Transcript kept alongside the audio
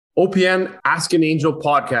OPN Ask an Angel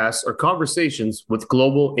podcasts are conversations with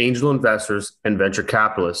global angel investors and venture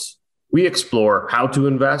capitalists. We explore how to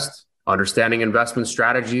invest, understanding investment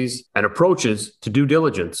strategies, and approaches to due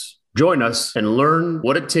diligence. Join us and learn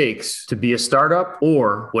what it takes to be a startup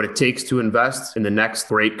or what it takes to invest in the next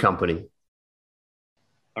great company.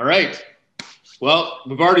 All right. Well,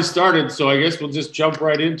 we've already started, so I guess we'll just jump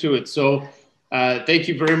right into it. So thank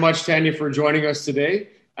you very much, Tanya, for joining us today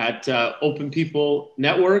at Open People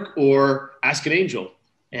Network or Ask an Angel.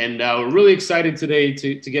 And we're really excited today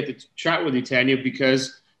to get to chat with you, Tanya,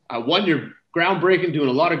 because one, you're groundbreaking, doing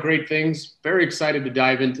a lot of great things. Very excited to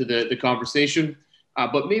dive into the conversation.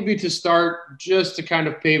 But maybe to start, just to kind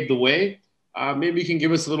of pave the way, maybe you can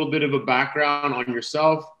give us a little bit of a background on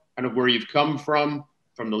yourself, kind of where you've come from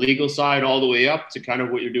the legal side all the way up to kind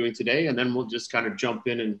of what you're doing today. And then we'll just kind of jump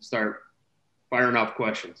in and start firing off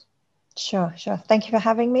questions. Sure. Thank you for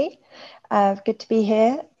having me. Good to be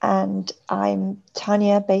here. And I'm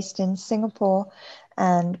Tanya, based in Singapore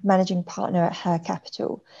and managing partner at Her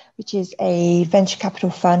Capital, which is a venture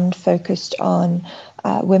capital fund focused on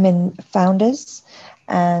women founders.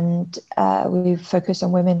 And we focus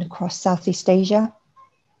on women across Southeast Asia.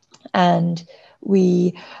 And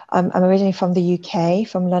I'm originally from the UK,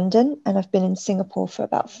 from London, and I've been in Singapore for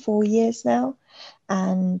about 4 years now,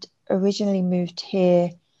 and originally moved here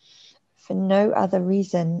for no other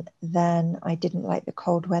reason than I didn't like the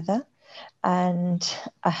cold weather. And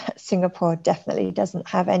Singapore definitely doesn't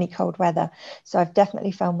have any cold weather. So I've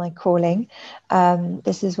definitely found my calling.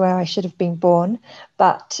 This is where I should have been born.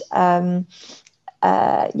 But I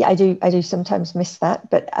do sometimes miss that.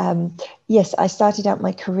 But yes, I started out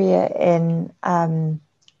my career in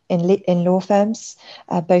law firms,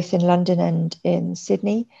 both in London and in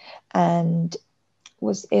Sydney, and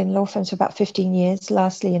was in law firms for about 15 years,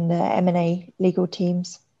 lastly in the M&A legal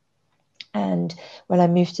teams. And when I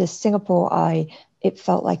moved to Singapore, it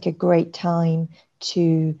felt like a great time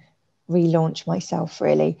to relaunch myself,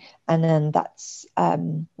 really. And then that's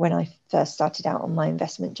when I first started out on my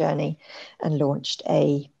investment journey and launched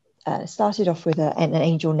started off with an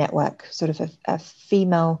angel network, sort of a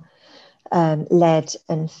female led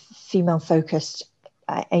and female focused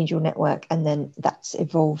angel network, and then that's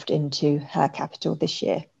evolved into Her Capital this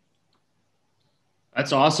year.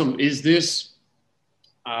 That's awesome. Is this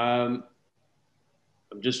I'm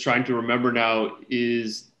just trying to remember now,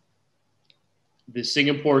 is the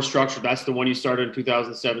Singapore structure, that's the one you started in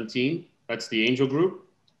 2017? That's the angel group?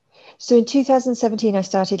 So in 2017 I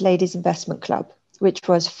started Ladies Investment Club, which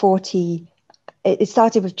was 40. It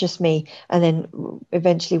started with just me, and then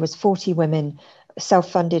eventually was 40 women,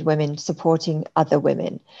 self-funded women supporting other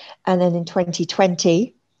women. And then in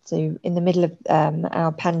 2020, so in the middle of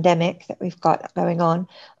our pandemic that we've got going on,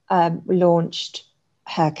 launched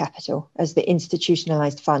Her Capital as the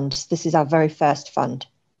institutionalized fund. This is our very first fund.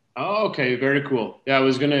 Oh, okay, very cool. Yeah, I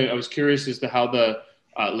was curious as to how the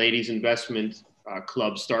Ladies Investment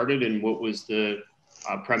Club started and what was the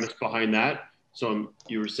premise behind that. So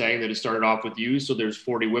you were saying that it started off with you. So there's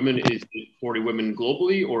 40 women. Is it 40 women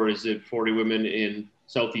globally, or is it 40 women in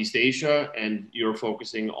Southeast Asia? And you're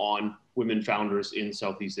focusing on women founders in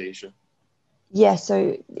Southeast Asia? Yeah.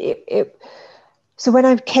 So so when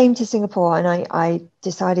I came to Singapore and I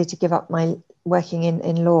decided to give up my working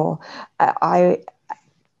in law, I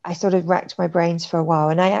sort of racked my brains for a while,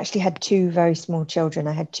 and I actually had two very small children.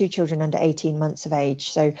 I had two children under 18 months of age.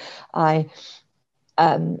 So I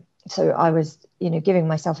was, giving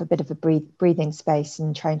myself a bit of a breathing space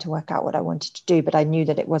and trying to work out what I wanted to do. But I knew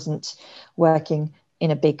that it wasn't working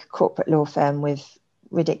in a big corporate law firm with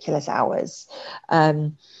ridiculous hours.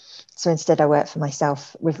 So instead I worked for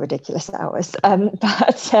myself with ridiculous hours.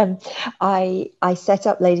 I set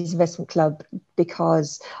up Ladies Investment Club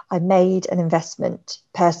because I made an investment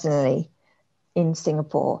personally in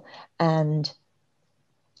Singapore and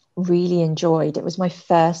really enjoyed. It was my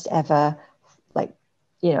first ever,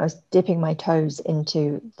 I was dipping my toes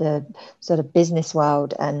into the sort of business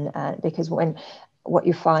world. And because what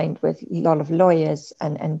you find with a lot of lawyers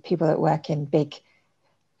and people that work in big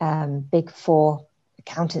four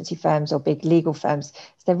accountancy firms or big legal firms,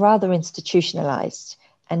 they're rather institutionalized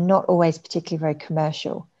and not always particularly very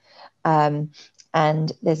commercial. And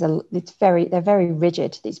they're very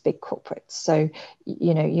rigid, these big corporates. So,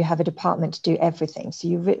 you have a department to do everything. So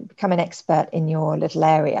you become an expert in your little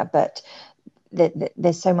area, but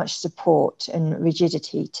there's so much support and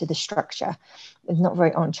rigidity to the structure. It's not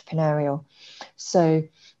very entrepreneurial. So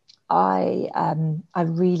I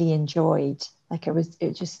really enjoyed, it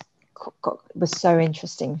was so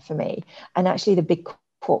interesting for me. And actually the big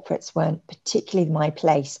corporates weren't particularly my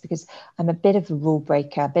place, because I'm a bit of a rule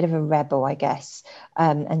breaker, a bit of a rebel, I guess.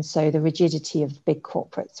 And so the rigidity of big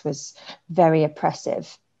corporates was very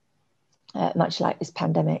oppressive, much like this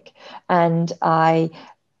pandemic. And I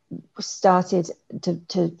started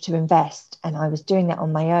to invest, and I was doing that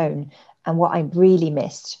on my own. And what I really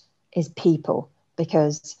missed is people,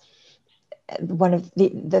 because one of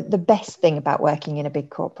the best thing about working in a big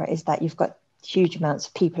corporate is that you've got huge amounts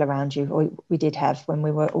of people around you, or we did have when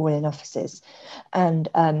we were all in offices, and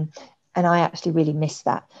I actually really missed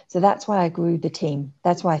that. So that's why I grew the team.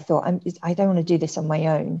 That's why I thought, I don't want to do this on my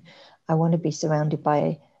own. I want to be surrounded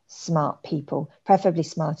by smart people, preferably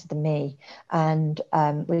smarter than me, and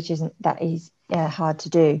which isn't that easy, hard to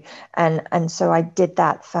do. And so I did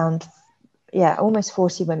that, found almost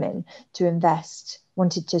 40 women to invest,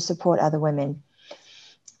 wanted to support other women.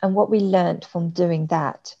 And what we learned from doing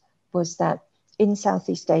that was that in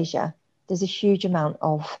Southeast Asia, there's a huge amount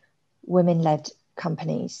of women-led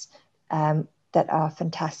companies that are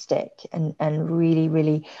fantastic and really,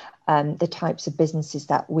 really the types of businesses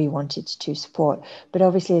that we wanted to support. But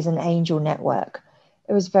obviously, as an angel network,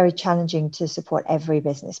 it was very challenging to support every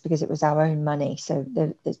business because it was our own money. So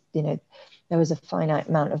there was a finite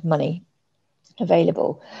amount of money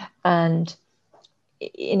available. And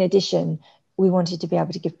in addition, we wanted to be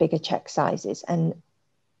able to give bigger check sizes. And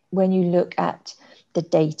when you look at the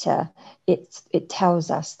data, it tells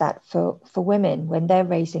us that for women, when they're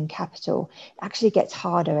raising capital, it actually gets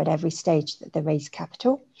harder at every stage that they raise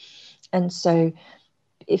capital. And so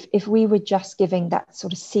if we were just giving that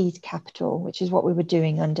sort of seed capital, which is what we were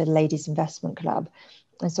doing under Ladies Investment Club,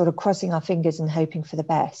 and sort of crossing our fingers and hoping for the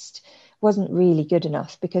best, wasn't really good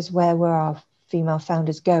enough, because where were our female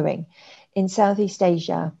founders going? In Southeast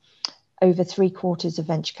Asia, over 3/4 of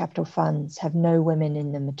venture capital funds have no women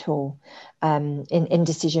in them at all, in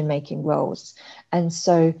decision-making roles. And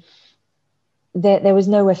so there was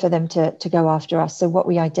nowhere for them to go after us. So what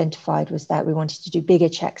we identified was that we wanted to do bigger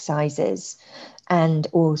check sizes and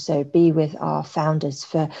also be with our founders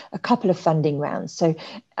for a couple of funding rounds. So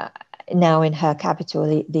now in Her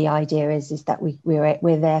Capital, the idea is that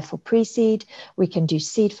we're there for pre-seed, we can do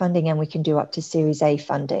seed funding, and we can do up to Series A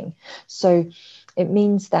funding. So it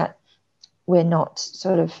means that we're not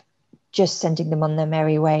sort of just sending them on their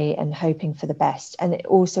merry way and hoping for the best. And it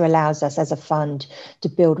also allows us as a fund to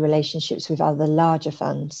build relationships with other larger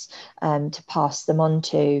funds, to pass them on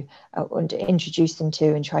to, and to introduce them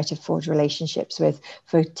to, and try to forge relationships with,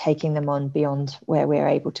 for taking them on beyond where we're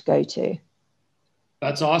able to go to.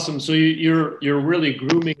 That's awesome. So you're really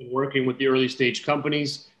grooming and working with the early stage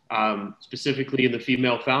companies, specifically in the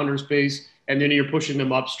female founder space, and then you're pushing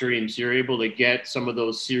them upstream. So you're able to get some of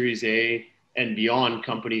those Series A and beyond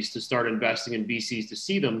companies to start investing in VCs to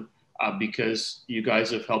see them, because you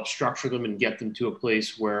guys have helped structure them and get them to a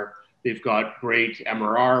place where they've got great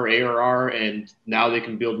MRR, ARR, and now they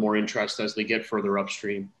can build more interest as they get further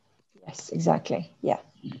upstream. Yes, exactly. Yeah.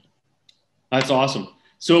 That's awesome.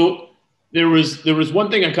 So there was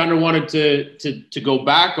one thing I kind of wanted to go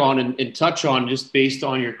back on and touch on, just based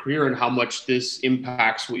on your career and how much this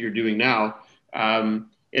impacts what you're doing now. And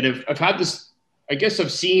I've had this, I guess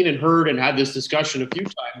I've seen and heard and had this discussion a few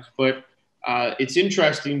times, but it's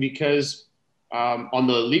interesting because on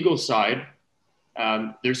the legal side,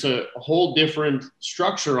 there's a whole different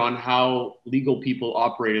structure on how legal people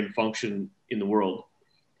operate and function in the world.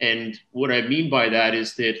 And what I mean by that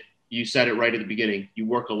is that you said it right at the beginning. You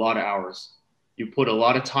work a lot of hours. You put a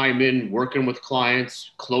lot of time in working with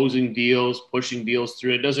clients, closing deals, pushing deals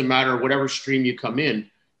through. It doesn't matter whatever stream you come in.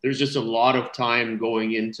 There's just a lot of time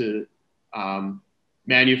going into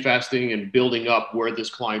manifesting and building up where this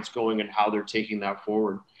client's going and how they're taking that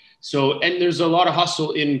forward. So, and there's a lot of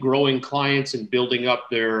hustle in growing clients and building up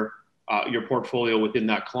their your portfolio within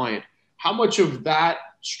that client. How much of that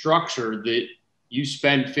structure that you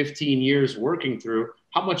spend 15 years working through,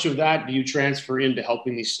 how much of that do you transfer into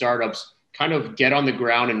helping these startups kind of get on the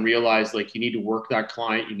ground and realize, like, you need to work that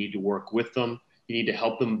client, you need to work with them, you need to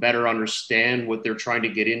help them better understand what they're trying to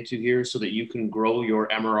get into here so that you can grow your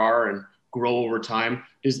MRR and grow over time?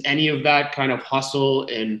 Does any of that kind of hustle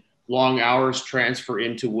and long hours transfer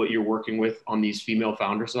into what you're working with on these female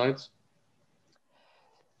founder sides?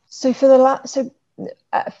 So for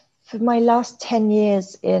my last 10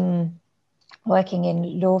 years in working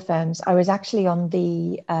in law firms, I was actually on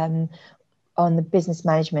the business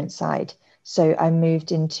management side. So I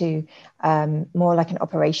moved into more like an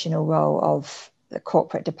operational role of the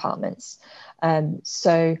corporate departments.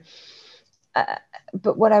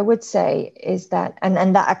 But what I would say is that,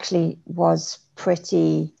 and that actually was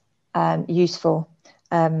pretty useful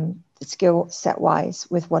skill set wise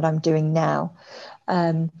with what I'm doing now.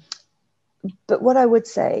 But what I would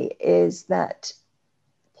say is that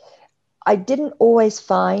I didn't always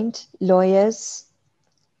find lawyers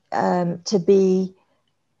to be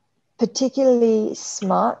particularly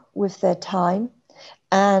smart with their time.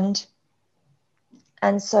 And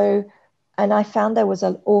I found there was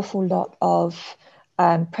an awful lot of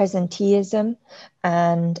presenteeism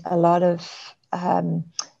and a lot of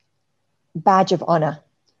badge of honor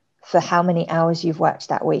for how many hours you've worked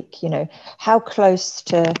that week. You know, how close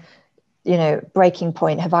to, you know, breaking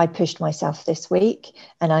point have I pushed myself this week?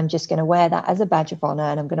 And I'm just going to wear that as a badge of honor,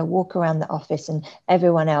 and I'm going to walk around the office and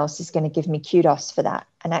everyone else is going to give me kudos for that.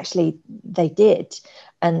 And actually they did.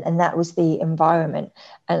 And that was the environment.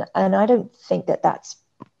 And I don't think that that's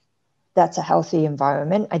a healthy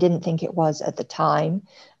environment. I didn't think it was at the time,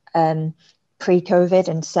 pre-COVID,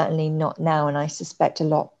 and certainly not now. And I suspect a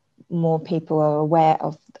lot more people are aware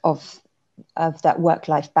of that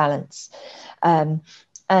work-life balance. And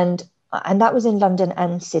that was in London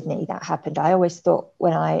and Sydney that happened. I always thought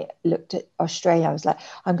when I looked at Australia, I was like,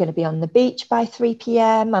 I'm going to be on the beach by 3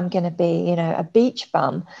 p.m. I'm going to be, you know, a beach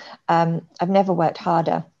bum. I've never worked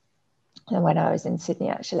harder than when I was in Sydney,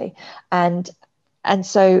 actually. And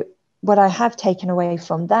so what I have taken away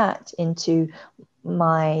from that into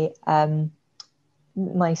my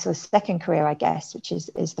my sort of second career, I guess, which is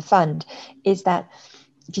the fund, is that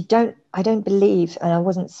I don't believe, and I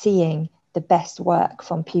wasn't seeing the best work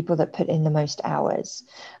from people that put in the most hours.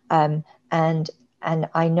 And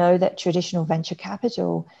I know that traditional venture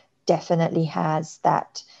capital definitely has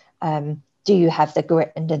that. Do you have the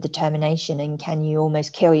grit and the determination, and can you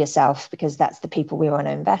almost kill yourself because that's the people we want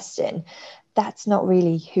to invest in? That's not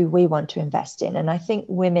really who we want to invest in. And I think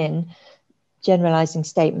women, generalizing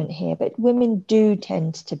statement here, but women do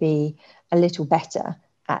tend to be a little better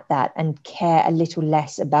at that and care a little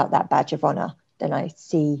less about that badge of honor than I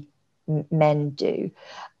see men do.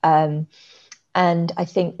 And I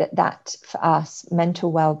think that for us,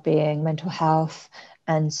 mental well-being, mental health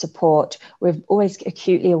and support, we're always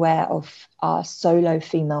acutely aware of our solo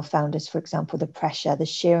female founders, for example, the pressure, the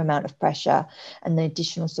sheer amount of pressure and the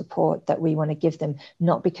additional support that we want to give them,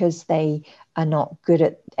 not because they are not good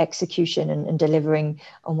at execution and delivering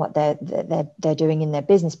on what they're doing in their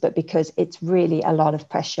business, but because it's really a lot of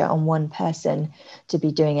pressure on one person to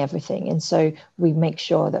be doing everything. And so we make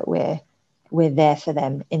sure that we're there for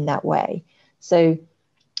them in that way. So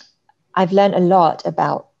I've learned a lot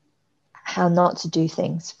about how not to do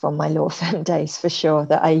things from my law firm days, for sure,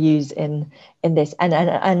 that I use in this, and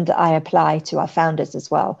I apply to our founders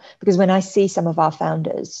as well. Because when I see some of our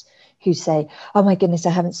founders who say, oh my goodness,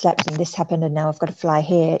 I haven't slept and this happened and now I've got to fly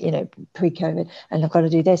here, you know, pre-COVID, and I've got to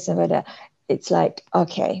do this and it's like,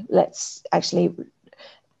 okay, let's actually,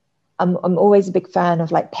 I'm always a big fan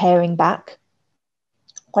of like paring back.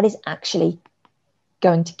 What is actually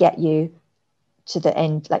going to get you to the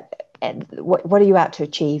end? Like, and what are you out to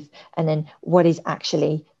achieve? And then what is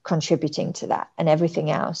actually contributing to that? And everything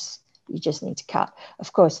else you just need to cut.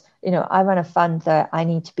 Of course, you know, I run a fund that I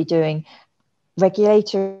need to be doing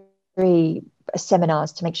regulatory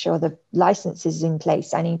seminars to make sure the license is in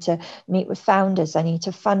place. I need to meet with founders. I need to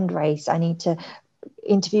fundraise. I need to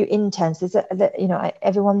interview interns.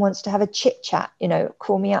 Everyone wants to have a chit chat, you know,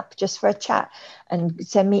 call me up just for a chat and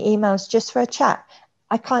send me emails just for a chat.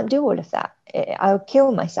 I can't do all of that. I'll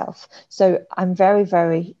kill myself. So I'm very,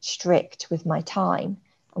 very strict with my time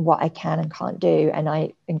and what I can and can't do. And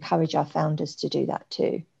I encourage our founders to do that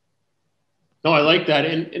too. No, I like that.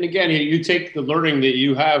 And again, you take the learning that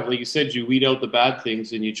you have, like you said, you weed out the bad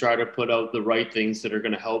things and you try to put out the right things that are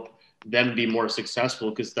going to help them be more successful,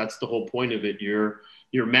 because that's the whole point of it. You're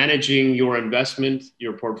managing your investment,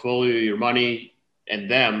 your portfolio, your money,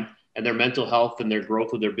 and them and their mental health and their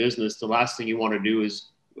growth of their business. The last thing you want to do is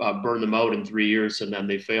burn them out in 3 years and then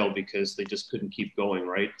they fail because they just couldn't keep going,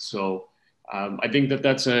 right? So I think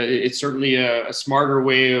it's certainly a smarter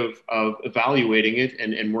way of evaluating it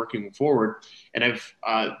and working forward. And I've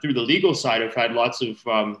through the legal side, I've had lots of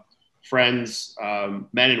friends,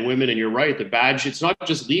 men and women, and you're right, the badge, it's not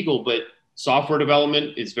just legal, but software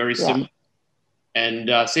development is very similar. And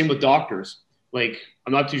same with doctors. Like,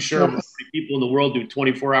 I'm not too sure how many people in the world do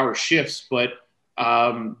 24-hour shifts, but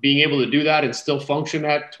being able to do that and still function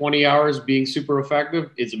at 20 hours, being super effective,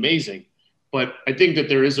 is amazing. But I think that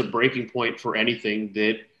there is a breaking point for anything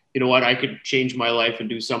that, you know what, I could change my life and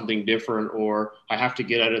do something different, or I have to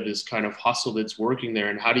get out of this kind of hustle that's working there.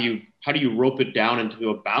 And how do you rope it down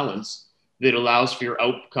into a balance that allows for your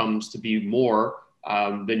outcomes to be more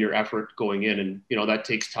than your effort going in? And, you know, that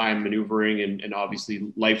takes time, maneuvering, and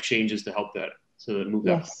obviously life changes to help that, to move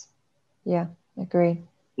that. Yes. Yeah, agree.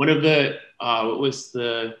 one of the what was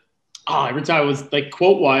the every time I was like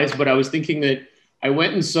quote wise, but I was thinking that I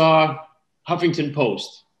went and saw Huffington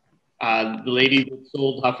Post, the lady that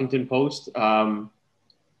sold Huffington Post.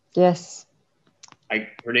 Yes.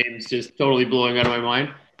 Her name's just totally blowing out of my mind.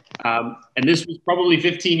 And this was probably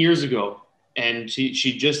 15 years ago, and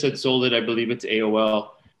she just had sold it, I believe, it's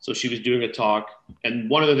AOL. So she was doing a talk, and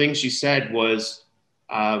one of the things she said was,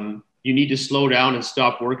 you need to slow down and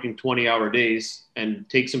stop working 20-hour days and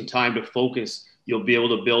take some time to focus. You'll be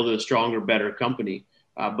able to build a stronger, better company,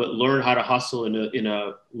 but learn how to hustle in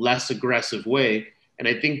a less aggressive way. And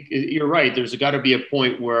I think you're right. There's got to be a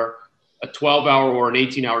point where a 12-hour or an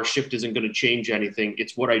 18-hour shift isn't going to change anything.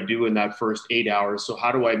 It's what I do in that first 8 hours. So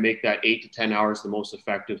how do I make that 8 to 10 hours the most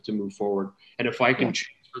effective to move forward? And if I can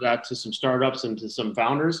transfer that to some startups and to some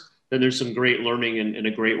founders, then there's some great learning and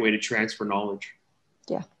a great way to transfer knowledge.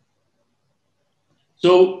 Yeah.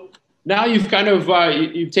 So now you've kind of,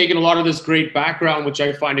 you've taken a lot of this great background, which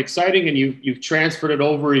I find exciting, and you've transferred it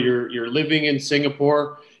over. You're living in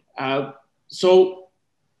Singapore. So,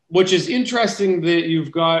 which is interesting that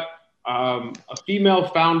you've got a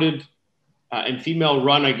female-founded and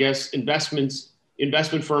female-run, I guess, investment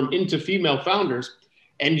firm into female founders,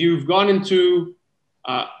 and you've gone into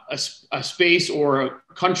a space or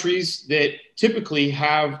countries that typically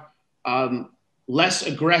have less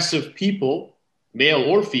aggressive people, male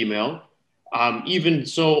or female, even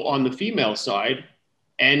so on the female side,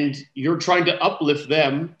 and you're trying to uplift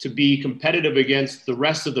them to be competitive against the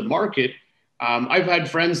rest of the market. I've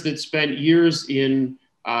had friends that spent years in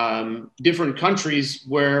different countries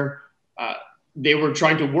where they were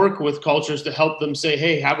trying to work with cultures to help them say,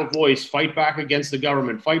 hey, have a voice, fight back against the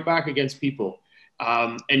government, fight back against people.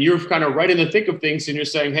 And you're kind of right in the thick of things, and you're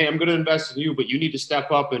saying, hey, I'm going to invest in you, but you need to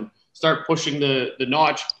step up and start pushing the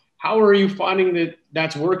notch. How are you finding that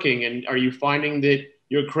that's working? And are you finding that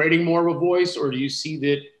you're creating more of a voice, or do you see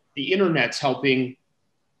that the internet's helping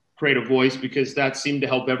create a voice, because that seemed to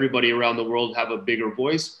help everybody around the world have a bigger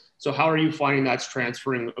voice? So how are you finding that's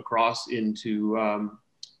transferring across into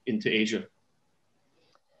Asia?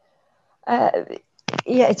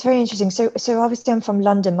 Yeah, it's very interesting. So obviously I'm from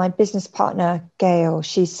London. My business partner, Gail,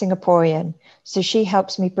 she's Singaporean. So she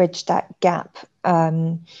helps me bridge that gap.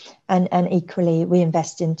 And equally, we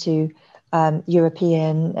invest into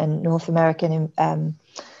European and North American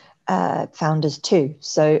founders too.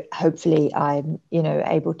 So hopefully I'm,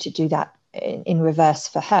 able to do that in reverse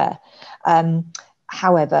for her.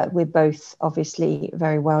 However, we're both obviously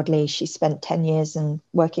very worldly. She spent 10 years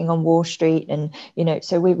working on Wall Street, and,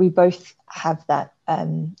 so we both have that.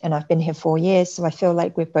 And I've been here 4 years, so I feel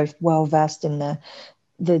like we're both well versed in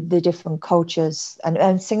the different cultures.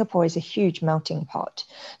 And Singapore is a huge melting pot.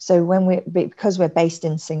 So because we're based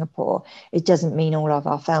in Singapore, it doesn't mean all of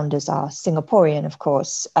our founders are Singaporean, of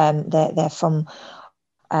course. They're from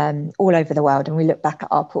all over the world. And we look back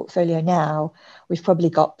at our portfolio now, we've probably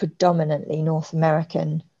got predominantly North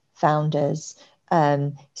American founders,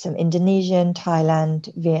 some Indonesian,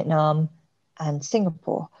 Thailand, Vietnam, and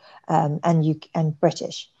Singapore, and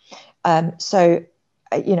British. So,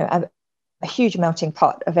 a huge melting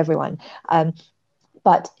pot of everyone.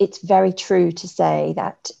 But it's very true to say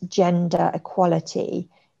that gender equality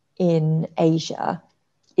in Asia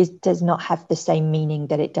does not have the same meaning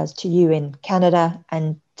that it does to you in Canada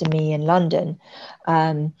and to me in London,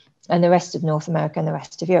 and the rest of North America and the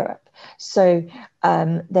rest of Europe. So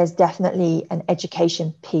there's definitely an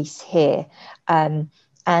education piece here.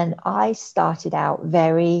 And I started out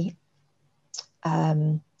very,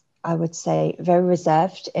 I would say, very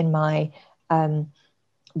reserved in my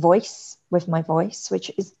voice,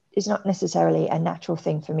 which is not necessarily a natural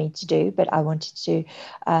thing for me to do, but I wanted to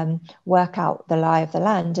work out the lie of the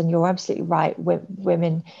land. And you're absolutely right.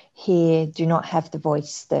 Women here do not have the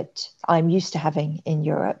voice that I'm used to having in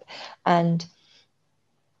Europe. And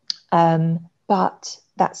but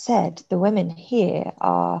that said, the women here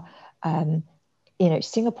are,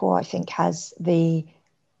 Singapore, I think, has the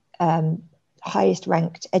highest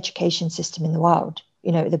ranked education system in the world,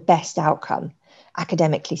 the best outcome,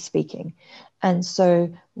 academically speaking. And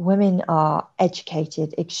so women are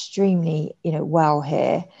educated extremely, well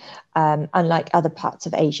here, unlike other parts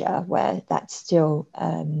of Asia where that's still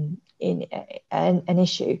an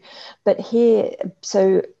issue. But here,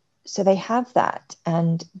 so they have that,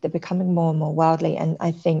 and they're becoming more and more worldly, and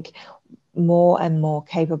I think more and more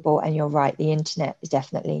capable. And you're right, the internet is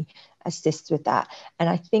definitely assists with that. And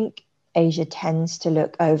I think Asia tends to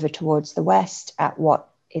look over towards the West at what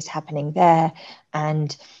is happening there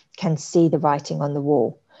and can see the writing on the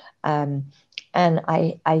wall. And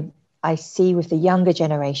I see with the younger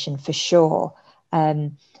generation for sure,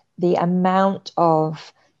 the amount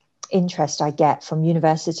of interest I get from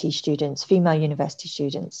university students, female university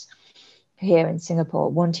students here in Singapore,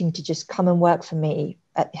 wanting to just come and work for me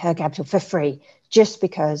at Her Capital for free, just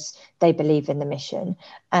because they believe in the mission.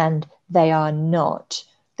 And they are not,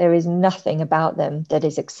 there is nothing about them that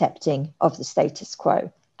is accepting of the status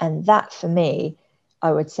quo. And that, for me,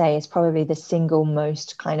 I would say is probably the single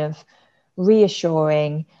most kind of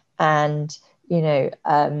reassuring and,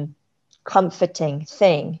 comforting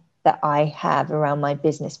thing that I have around my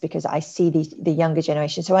business, because I see the younger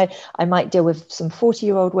generation. So I might deal with some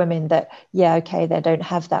 40-year-old women that, they don't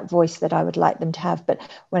have that voice that I would like them to have. But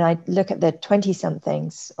when I look at the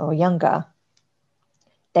 20-somethings or younger,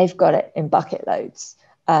 they've got it in bucket loads.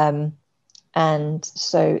 And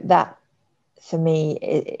so that, for me,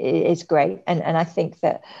 is great. And I think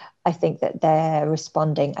that they're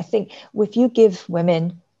responding. I think if you give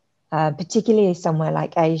women, particularly somewhere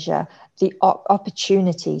like Asia, the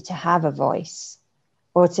opportunity to have a voice,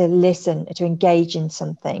 or to listen, to engage in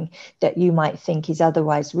something that you might think is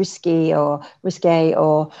otherwise risky or risque,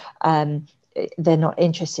 or they're not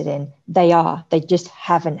interested in, they just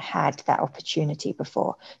haven't had that opportunity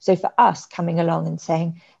before. So for us coming along and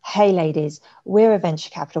saying, hey ladies, we're a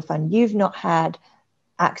venture capital fund, you've not had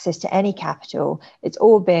access to any capital, it's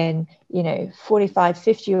all been 45,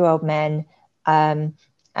 50-year-old men,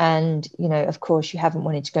 and of course you haven't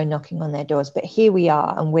wanted to go knocking on their doors, but here we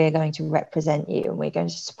are, and we're going to represent you, and we're going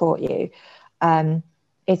to support you.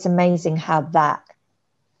 It's amazing how that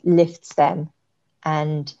lifts them,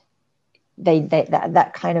 and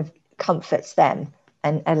that kind of comforts them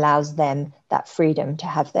and allows them that freedom to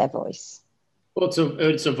have their voice. Well,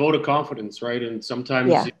 it's a vote of confidence, right? And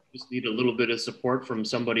sometimes you just need a little bit of support from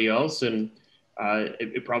somebody else, and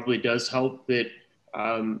it probably does help that.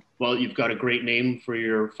 You've got a great name for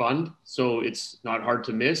your fund, so it's not hard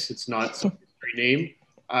to miss. It's not some mystery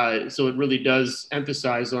name, so it really does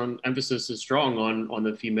emphasis is strong on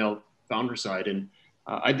the female founder side, and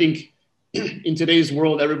I think in today's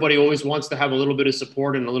world, everybody always wants to have a little bit of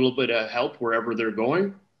support and a little bit of help wherever they're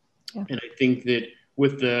going, and I think that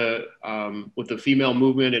with the female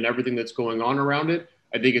movement and everything that's going on around it,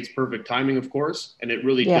 I think it's perfect timing, of course, and it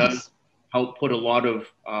really does help put a lot of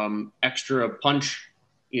extra punch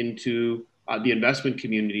into the investment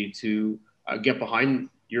community to get behind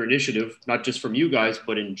your initiative, not just from you guys,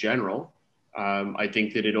 but in general. I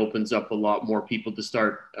think that it opens up a lot more people to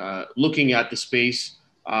start looking at the space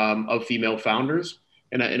of female founders.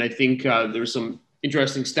 And I think there's some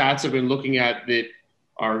interesting stats I've been looking at that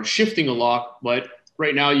are shifting a lot, but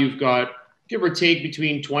right now you've got, give or take,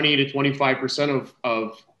 between 20 to 25%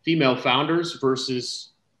 of female founders versus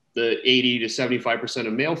the 80 to 75%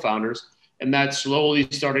 of male founders. And that's slowly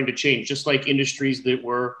starting to change, just like industries that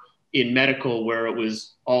were in medical, where it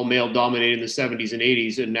was all male dominated in the 70s and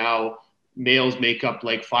 80s. And now males make up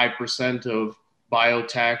like 5% of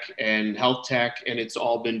biotech and health tech, and it's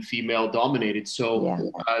all been female dominated.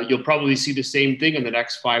 So you'll probably see the same thing in the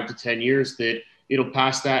next 5 to 10 years, that it'll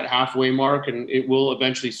pass that halfway mark, and it will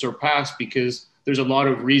eventually surpass, because there's a lot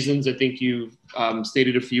of reasons. I think you've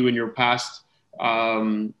stated a few in your past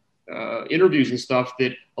interviews and stuff,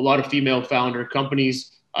 that a lot of female founder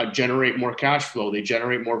companies generate more cash flow. They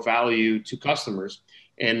generate more value to customers.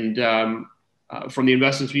 And from the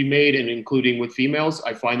investments we made, and including with females,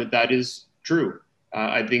 I find that is true.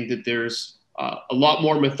 I think that there's a lot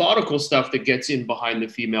more methodical stuff that gets in behind the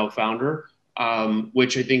female founder,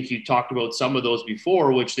 which I think you talked about some of those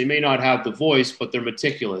before, which they may not have the voice, but they're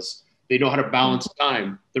meticulous. They know how to balance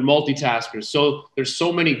time. They're multitaskers. So there's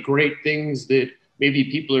so many great things that maybe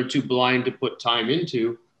people are too blind to put time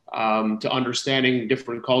into, to understanding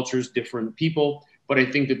different cultures, different people. But I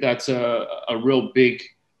think that that's a real big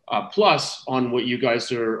plus on what you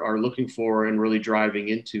guys are looking for and really driving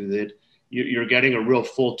into, that you're getting a real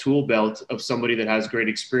full tool belt of somebody that has great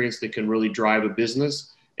experience that can really drive a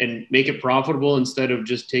business and make it profitable, instead of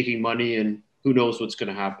just taking money and who knows what's going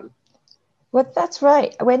to happen. Well, that's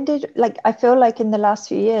right. I feel like in the last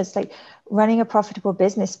few years, like running a profitable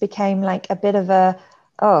business became like a bit of a,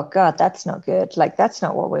 oh God, that's not good. Like, that's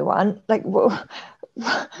not what we want. Like, you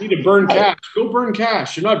need to burn cash. Go burn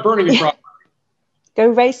cash. You're not burning a profit. Go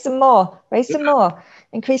raise some more,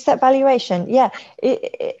 increase that valuation. Yeah.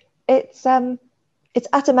 It's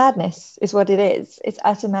utter madness is what it is. It's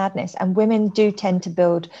utter madness. And women do tend to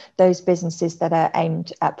build those businesses that are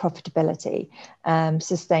aimed at profitability,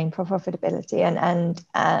 sustained profitability and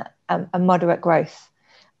a moderate growth.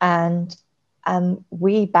 And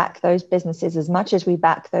we back those businesses as much as we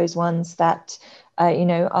back those ones that,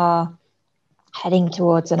 are heading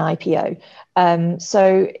towards an IPO.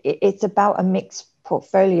 So it's about a mixed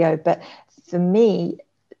portfolio. But for me,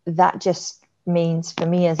 that just means for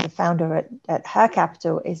me as a founder at Her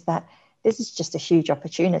Capital is that this is just a huge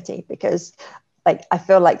opportunity, because like I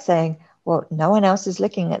feel like saying, well, no one else is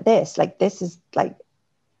looking at this. Like this is like,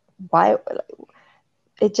 why?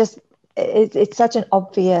 It's such an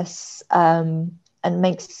obvious and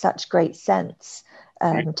makes such great sense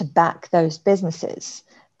to back those businesses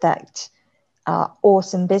that are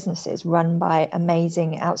awesome businesses run by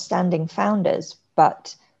amazing, outstanding founders,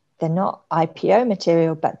 but they're not IPO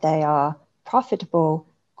material, but they are profitable,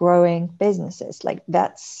 growing businesses. Like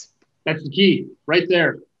that's the key right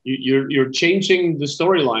there. You're changing the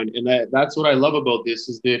storyline, and that's what I love about this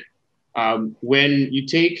is that when you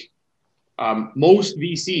take most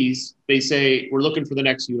VCs, they say we're looking for the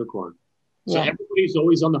next unicorn. So everybody's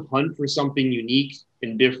always on the hunt for something unique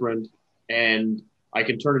and different, and I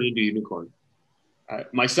can turn it into a unicorn.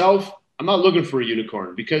 Myself, I'm not looking for a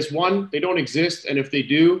unicorn because one, they don't exist, and if they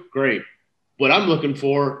do, great. What I'm looking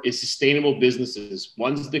for is sustainable businesses,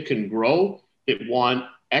 ones that can grow, that want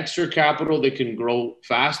extra capital, that can grow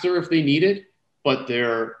faster if they need it, but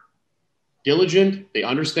they're diligent, they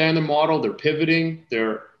understand the model, they're pivoting,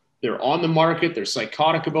 they're on the market, they're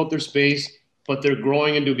psychotic about their space, but they're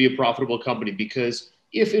growing into be a profitable company. Because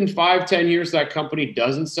if in 5-10 years that company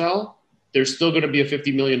doesn't sell, they're still going to be a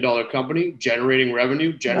 $50 million company generating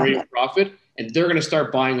revenue, generating profit, and they're going to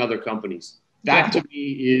start buying other companies. That to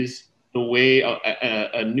me is the way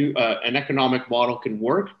an economic model can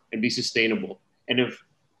work and be sustainable. And if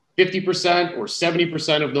 50% or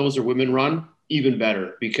 70% of those are women run, even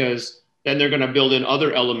better, because then they're going to build in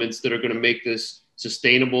other elements that are going to make this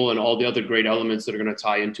sustainable and all the other great elements that are going to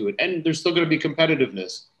tie into it. And there's still going to be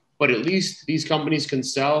competitiveness, but at least these companies can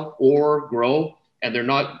sell or grow, and they're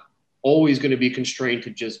not always going to be constrained to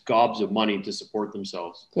just gobs of money to support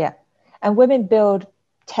themselves. Yeah. And women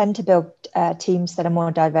tend to build teams that are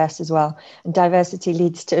more diverse as well. And diversity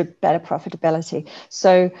leads to better profitability.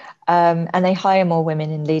 So, and they hire more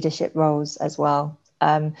women in leadership roles as well.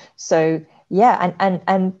 So yeah,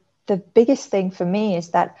 and the biggest thing for me is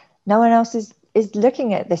that no one else is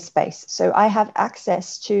looking at this space. So I have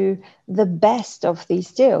access to the best of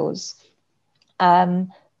these deals. And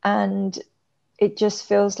it just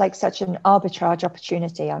feels like such an arbitrage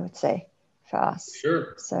opportunity, I would say, for us.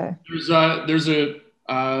 Sure. So there's a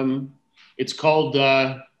it's called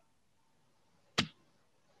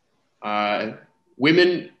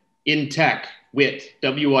Women in Tech, WIT,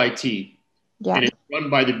 WIT. Yeah. And it's run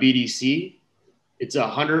by the BDC. It's a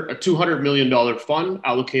 $200 million fund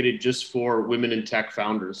allocated just for women in tech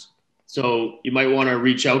founders. So you might want to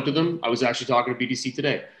reach out to them. I was actually talking to BDC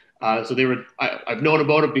today. So I've known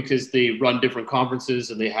about it because they run different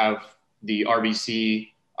conferences and they have the RBC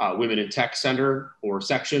Women in Tech Center or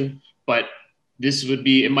section. But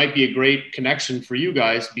it might be a great connection for you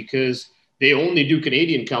guys because they only do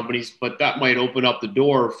Canadian companies, but that might open up the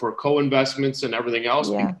door for co-investments and everything else.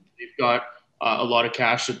 Yeah. They've got a lot of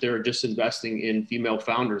cash that they're just investing in female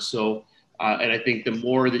founders. So, and I think the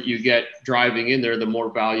more that you get driving in there, the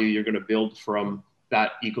more value you're going to build from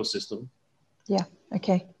that ecosystem. Yeah.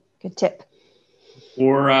 Okay. Good tip.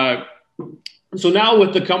 So now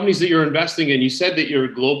with the companies that you're investing in, you said that you're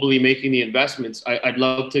globally making the investments. I'd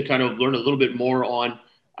love to kind of learn a little bit more on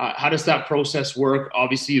how does that process work?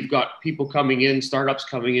 Obviously, you've got people coming in, startups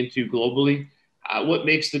coming into globally. What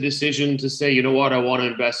makes the decision to say, you know what, I want to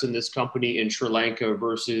invest in this company in Sri Lanka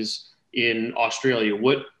versus in Australia?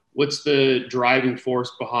 What's the driving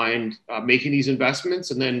force behind making these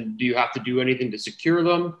investments? And then do you have to do anything to secure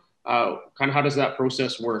them? Kind of how does that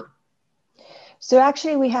process work? So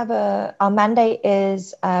actually we have our mandate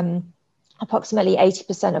is approximately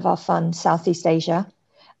 80% of our fund, Southeast Asia.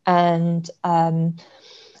 And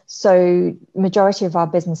so majority of our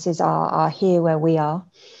businesses are here where we are.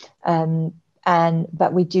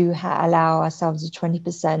 But we do allow ourselves a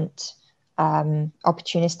 20%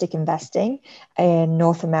 opportunistic investing in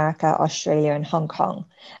North America, Australia, and Hong Kong.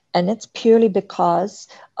 And it's purely because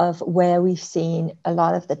of where we've seen a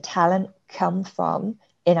lot of the talent come from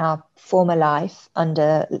in our former life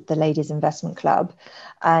under the Ladies Investment Club.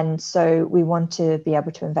 And so we want to be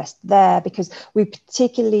able to invest there because we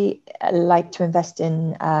particularly like to invest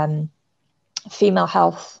in female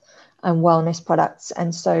health and wellness products.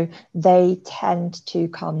 And so they tend to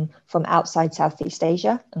come from outside Southeast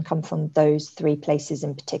Asia and come from those three places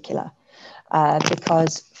in particular,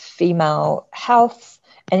 because female health,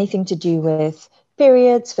 anything to do with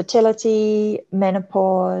periods, fertility,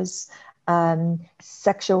 menopause,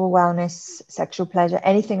 sexual wellness, sexual pleasure,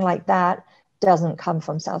 anything like that doesn't come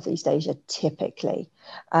from Southeast Asia typically.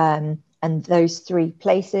 And those three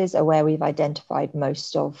places are where we've identified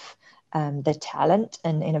most of the talent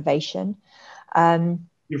and innovation.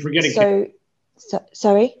 You're forgetting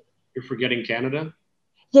Sorry? You're forgetting Canada?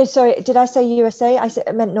 Yeah, sorry. Did I say USA? I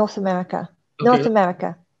meant North America. Okay. North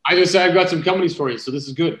America. I just said I've got some companies for you, so this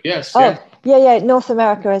is good. Yes. Oh, yeah. North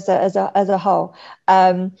America as a whole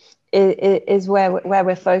is where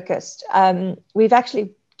we're focused. We've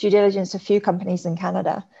actually due diligence a few companies in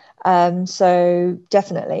Canada, so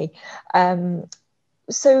definitely.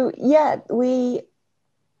 So yeah,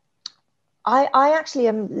 I actually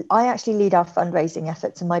lead our fundraising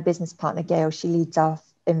efforts, and my business partner Gail, she leads our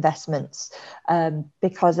investments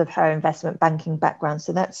because of her investment banking background.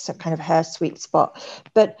 So that's kind of her sweet spot.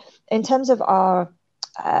 But in terms of our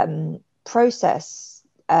process,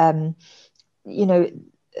 we're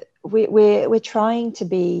trying to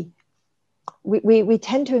be. We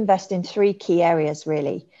tend to invest in three key areas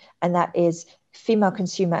really, and that is female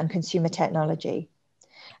consumer and consumer technology.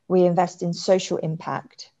 We invest in social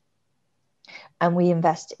impact. And we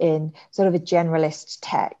invest in sort of a generalist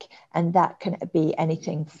tech, and that can be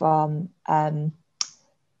anything from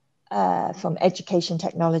education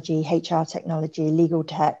technology, HR technology, legal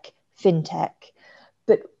tech, fintech.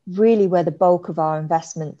 But really where the bulk of our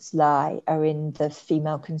investments lie are in the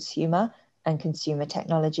female consumer and consumer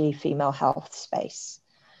technology, female health space.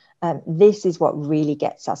 This is what really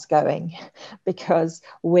gets us going, because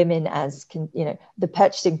women the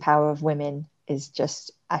purchasing power of women is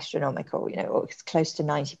just astronomical. It's close to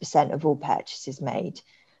 90% of all purchases made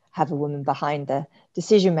have a woman behind the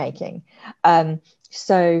decision making.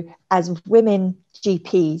 So as women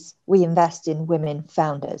GPs, we invest in women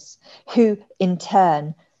founders who in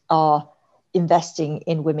turn are investing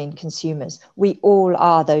in women consumers. We all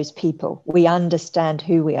are those people. We understand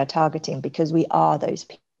who we are targeting because we are those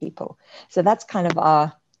people. So that's kind of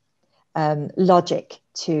our logic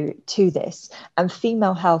to this. And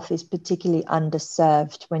female health is particularly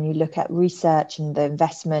underserved when you look at research and the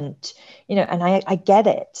investment, and I get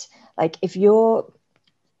it. Like if you're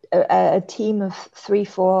a team of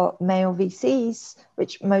 3-4 male VCs,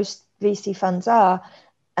 which most VC funds are,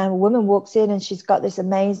 and a woman walks in and she's got this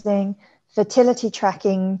amazing fertility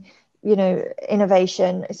tracking,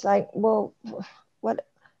 innovation, it's like, well, what?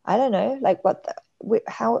 I don't know, like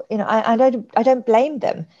how, I don't blame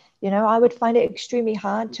them. I would find it extremely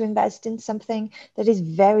hard to invest in something that is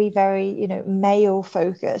very, very, male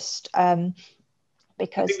focused. Because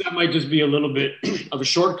I think that might just be a little bit of a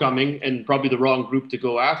shortcoming and probably the wrong group to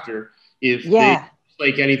go after. If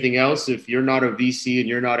like anything else, if you're not a VC and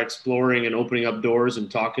you're not exploring and opening up doors and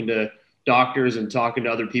talking to doctors and talking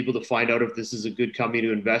to other people to find out if this is a good company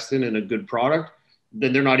to invest in and a good product,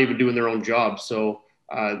 then they're not even doing their own job. So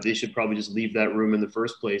they should probably just leave that room in the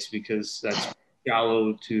first place, because that's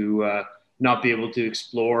shallow to not be able to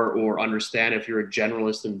explore or understand. If you're a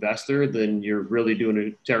generalist investor, then you're really doing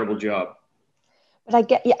a terrible job.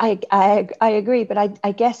 But I agree. But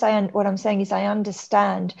I guess what I'm saying is I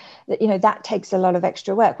understand that, that takes a lot of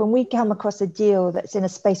extra work. When we come across a deal that's in a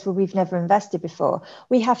space where we've never invested before,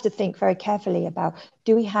 we have to think very carefully about,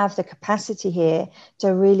 do we have the capacity here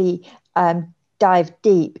to really dive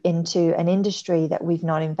deep into an industry that we've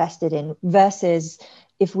not invested in, versus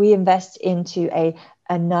if we invest into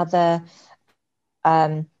another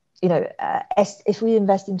if we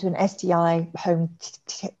invest into an STI home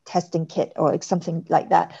testing kit or something like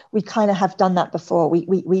that, we kind of have done that before.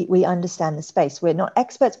 We understand the space. We're not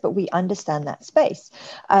experts, but we understand that space.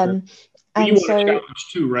 And you want a challenge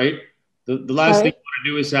too, right? The last thing you want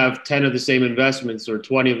to do is have 10 of the same investments or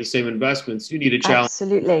 20 of the same investments. You need a challenge.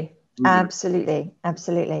 Absolutely.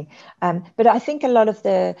 Absolutely. But I think a lot of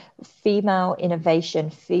the female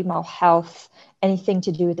innovation, female health, anything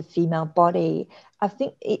to do with the female body, I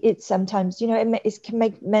think it sometimes, it can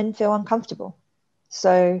make men feel uncomfortable.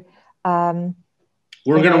 So we're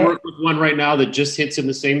going to work with one right now that just hits in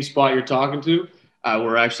the same spot you're talking to.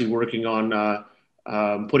 We're actually working on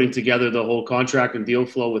putting together the whole contract and deal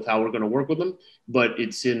flow with how we're going to work with them, but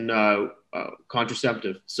it's in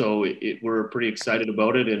contraceptive. So we're pretty excited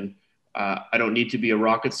about it. And I don't need to be a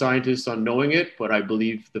rocket scientist on knowing it, but I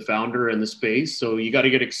believe the founder and the space. So you got to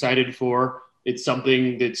get excited for it's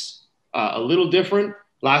something that's a little different.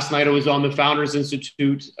 Last night I was on the Founders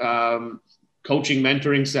Institute coaching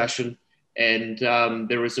mentoring session, and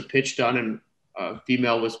there was a pitch done, and a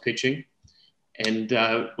female was pitching. And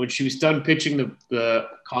when she was done pitching the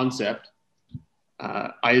concept,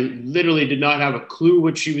 I literally did not have a clue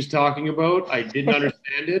what she was talking about. I didn't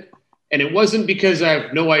understand it. And it wasn't because I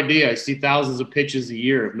have no idea. I see thousands of pitches a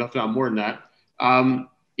year, if not more than that.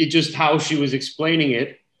 It just how she was explaining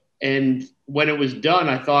it. And when it was done,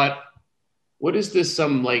 I thought, what is this?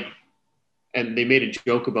 And they made a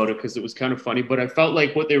joke about it because it was kind of funny, but I felt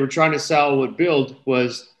like what they were trying to sell, build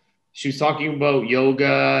was she was talking about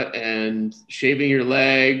yoga and shaving your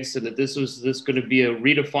legs, and that this going to be a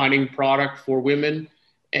redefining product for women.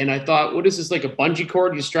 And I thought, what is this, like a bungee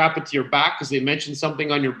cord? You strap it to your back because they mentioned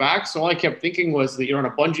something on your back. So all I kept thinking was that you're on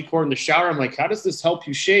a bungee cord in the shower. I'm like, how does this help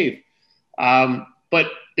you shave? But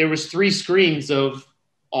there was 3 screens of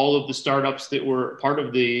all of the startups that were part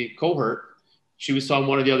of the cohort. She was on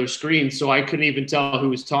one of the other screens, so I couldn't even tell who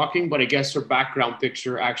was talking, but I guess her background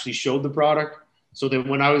picture actually showed the product. So that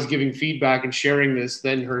when I was giving feedback and sharing this,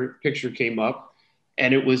 then her picture came up,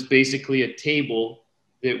 and it was basically a table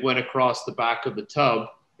that went across the back of the tub,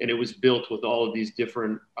 and it was built with all of these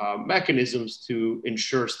different mechanisms to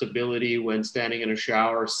ensure stability when standing in a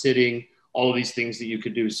shower, sitting, all of these things that you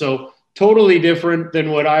could do. So totally different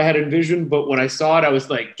than what I had envisioned. But when I saw it, I was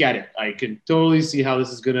like, get it. I can totally see how this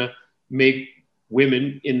is going to make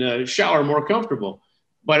women in the shower more comfortable.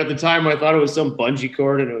 But at the time, I thought it was some bungee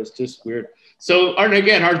cord, and it was just weird. So, and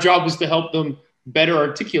again, our job is to help them better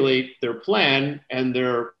articulate their plan and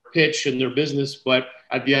their pitch and their business. But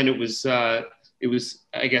at the end, it was,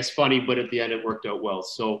 I guess, funny, but at the end, it worked out well.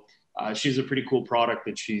 So she's a pretty cool product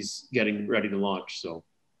that she's getting ready to launch. So.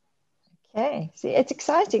 Okay. See, it's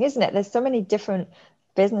exciting, isn't it? There's so many different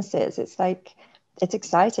businesses. It's like, it's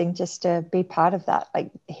exciting just to be part of that,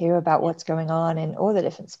 like hear about what's going on in all the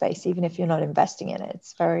different space, even if you're not investing in it.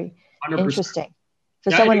 It's very 100%. Interesting.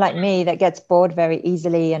 For someone like me that gets bored very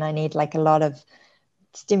easily, and I need like a lot of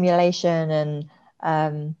stimulation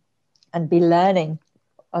and be learning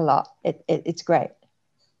a lot. It's great.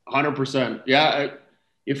 100%. Yeah.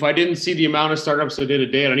 If I didn't see the amount of startups I did a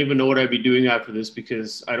day, I don't even know what I'd be doing after this,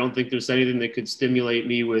 because I don't think there's anything that could stimulate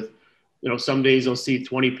me with, some days I'll see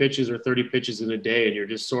 20 pitches or 30 pitches in a day, and you're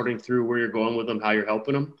just sorting through where you're going with them, how you're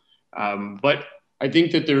helping them. But I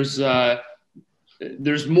think that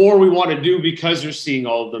there's more we want to do because you're seeing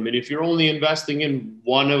all of them. And if you're only investing in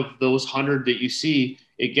one of those 100 that you see,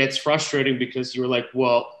 it gets frustrating because you're like,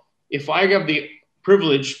 well, if I have the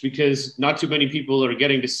privilege, because not too many people are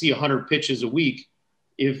getting to see 100 pitches a week,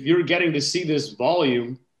 if you're getting to see this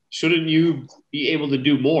volume, shouldn't you be able to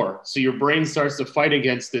do more? So your brain starts to fight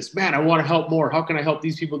against this. Man, I want to help more. How can I help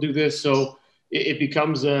these people do this? So it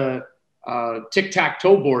becomes a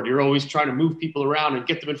tic-tac-toe board. You're always trying to move people around and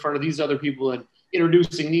get them in front of these other people and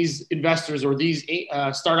introducing these investors or these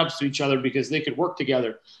startups to each other because they could work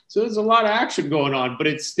together. So there's a lot of action going on, but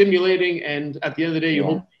it's stimulating. And at the end of the day, you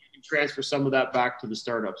hope you can transfer some of that back to the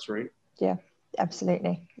startups, right? Yeah,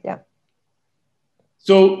 absolutely. Yeah.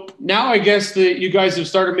 So now I guess that you guys have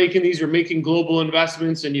started making these, you're making global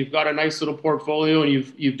investments, and you've got a nice little portfolio, and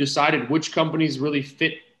you've decided which companies really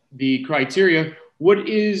fit the criteria. What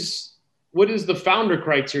is the founder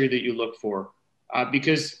criteria that you look for?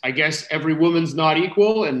 Because I guess every woman's not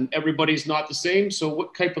equal and everybody's not the same. So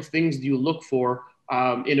what type of things do you look for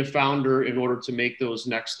in a founder in order to make those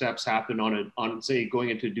next steps happen on say going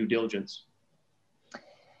into due diligence?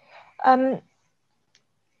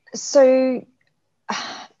 So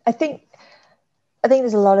I think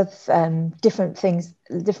there's a lot of different things,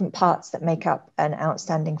 different parts that make up an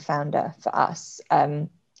outstanding founder for us.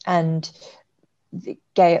 And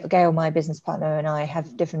Gail, my business partner, and I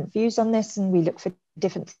have different views on this, and we look for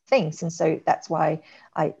different things. And so that's why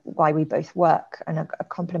we both work and are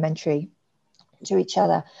complementary to each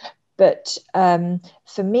other. But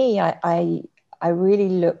for me, I really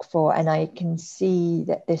look for, and I can see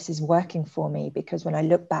that this is working for me, because when I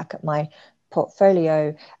look back at my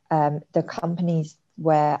portfolio, the companies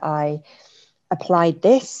where I applied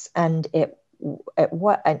this and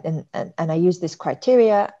I use this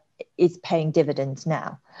criteria is paying dividends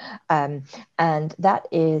now, and that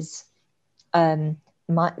is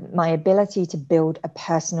my ability to build a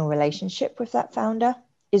personal relationship with that founder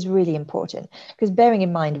is really important, because bearing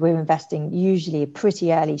in mind we're investing usually a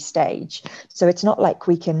pretty early stage, so it's not like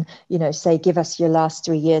we can say give us your last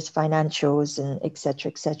 3 years financials and et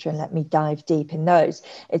cetera, and let me dive deep in those.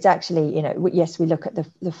 It's actually yes, we look at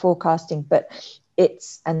the forecasting, but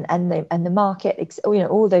it's and the market,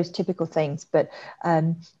 all those typical things, but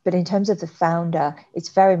in terms of the founder, it's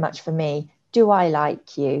very much for me, do I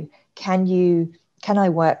like you? Can I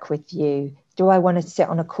work with you? Do I want to sit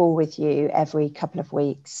on a call with you every couple of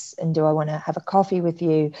weeks? And do I want to have a coffee with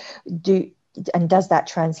you? And does that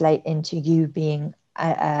translate into you being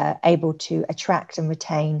able to attract and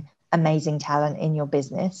retain amazing talent in your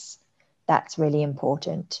business? That's really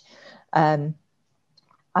important.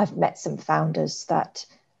 I've met some founders that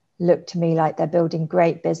look to me like they're building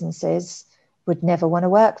great businesses, would never want to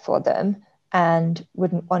work for them, and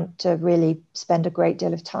wouldn't want to really spend a great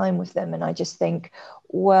deal of time with them. And I just think,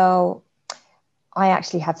 well, I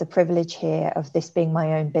actually have the privilege here of this being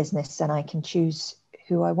my own business, and I can choose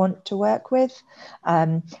who I want to work with.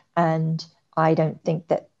 And I don't think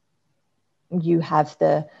that you have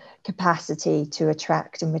the capacity to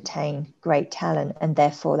attract and retain great talent, and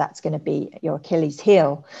therefore that's going to be your Achilles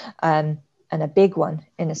heel, and a big one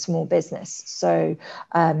in a small business. So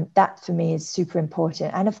that for me is super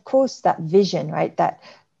important. And of course that vision, right, that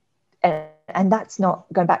and that's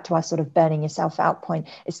not, going back to our sort of burning yourself out point,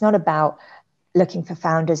 it's not about looking for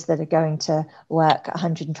founders that are going to work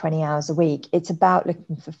 120 hours a week. It's about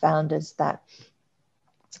looking for founders that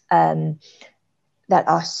that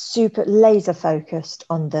are super laser focused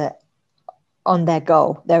on their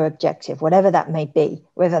goal, their objective, whatever that may be,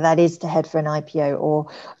 whether that is to head for an IPO or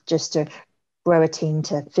just to grow a team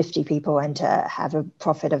to 50 people and to have a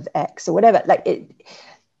profit of X or whatever.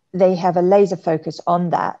 They have a laser focus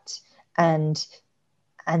on that, and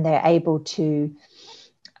they're able to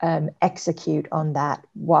execute on that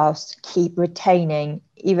whilst keep retaining,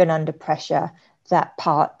 even under pressure, that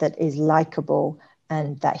part that is likable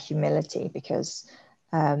and that humility, because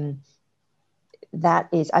that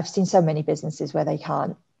is, I've seen so many businesses where they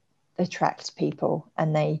can't attract people,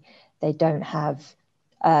 and they don't have,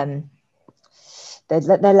 they're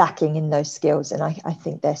lacking in those skills, and I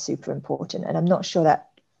think they're super important. And I'm not sure that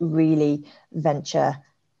really venture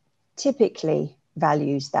typically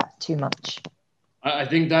values that too much. I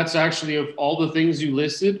think that's actually, of all the things you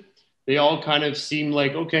listed, they all kind of seem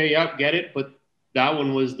like, okay, yeah, get it. But that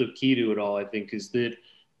one was the key to it all, I think, is that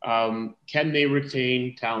can they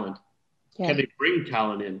retain talent? Yeah. Can they bring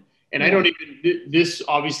talent in? And yeah. I don't even, this,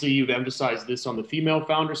 obviously you've emphasized this on the female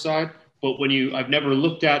founder side, but I've never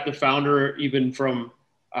looked at the founder, even from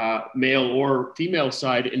male or female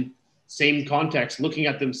side, in same context, looking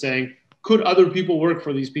at them saying, could other people work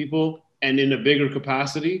for these people and in a bigger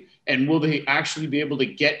capacity? And will they actually be able to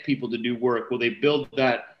get people to do work? Will they build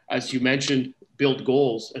that, as you mentioned, build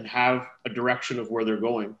goals and have a direction of where they're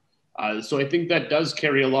going? So I think that does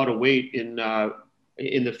carry a lot of weight in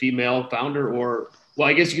the female founder, or, well,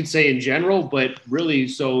 I guess you could say in general, but really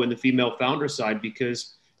so in the female founder side,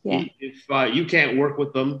 because yeah. if you can't work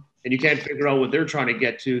with them and you can't figure out what they're trying to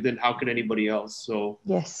get to, then how can anybody else? So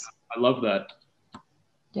yes, I love that.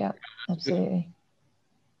 Yeah, absolutely.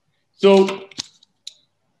 So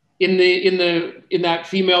in that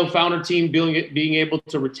female founder team, being able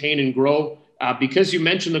to retain and grow, because you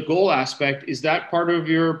mentioned the goal aspect, is that part of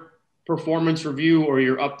your performance review or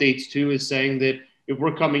your updates too, is saying that if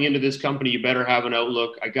we're coming into this company, you better have an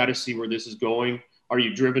outlook. I got to see where this is going. Are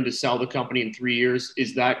you driven to sell the company in 3 years?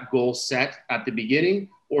 Is that goal set at the beginning,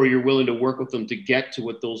 or you're willing to work with them to get to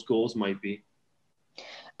what those goals might be?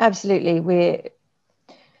 Absolutely.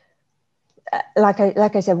 Like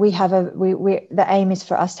I said, the aim is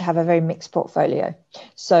for us to have a very mixed portfolio.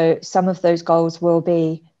 So some of those goals will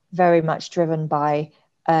be very much driven by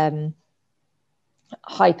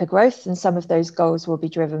hyper growth, and some of those goals will be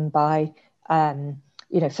driven by,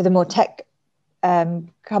 for the more tech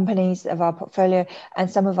companies of our portfolio, and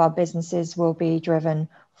some of our businesses will be driven,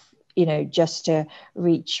 just to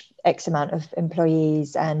reach X amount of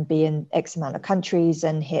employees and be in X amount of countries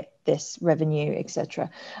and hit this revenue, etc.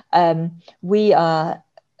 We are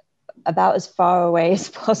about as far away as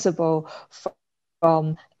possible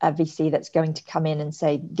from a VC that's going to come in and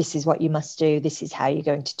say, this is what you must do, this is how you're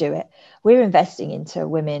going to do it. We're investing into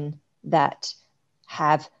women that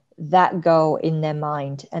have that goal in their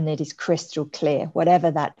mind, and it is crystal clear,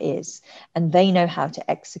 whatever that is, and they know how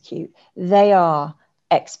to execute. They are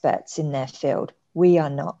experts in their field. We are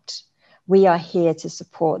not. We are here to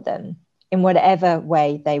support them in whatever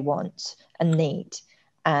way they want and need.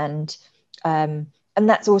 And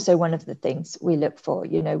that's also one of the things we look for.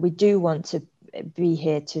 We do want to be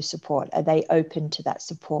here to support. Are they open to that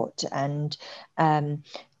support? And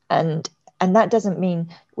that doesn't mean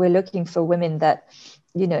we're looking for women that,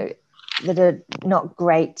 that are not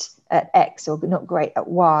great at X or not great at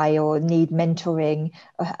Y or need mentoring.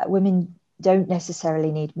 Women don't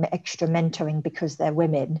necessarily need extra mentoring because they're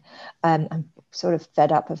women. I'm sort of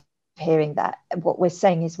fed up of hearing that. What we're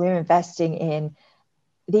saying is we're investing in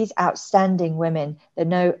these outstanding women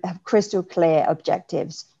that have crystal clear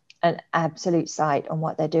objectives and absolute sight on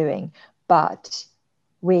what they're doing, but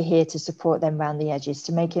we're here to support them around the edges,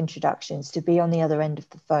 to make introductions, to be on the other end of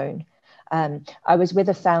the phone. I was with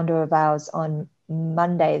a founder of ours on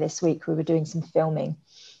Monday this week. We were doing some filming,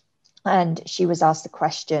 and she was asked a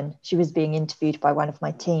question. She was being interviewed by one of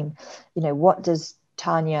my team. What does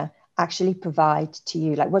Tanya actually provide to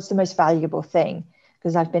you? Like, what's the most valuable thing?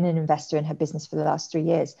 Because I've been an investor in her business for the last 3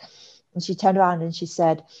 years. And she turned around and she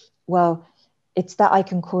said, well, it's that I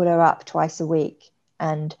can call her up twice a week.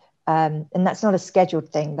 And that's not a scheduled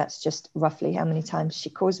thing. That's just roughly how many times she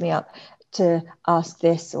calls me up. to ask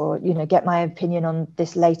this, or, you know, get my opinion on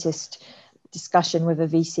this latest discussion with a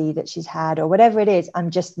VC that she's had, or whatever it is.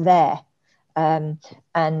 I'm just there. And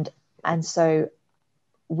so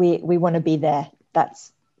we want to be there.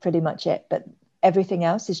 That's pretty much it. But everything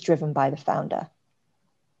else is driven by the founder.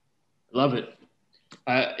 Love it.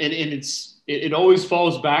 And it always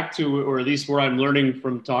falls back to, or at least where I'm learning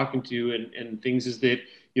from talking to you and things, is that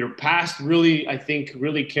your past really, I think,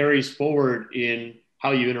 really carries forward in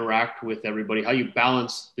how you interact with everybody, how you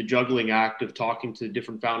balance the juggling act of talking to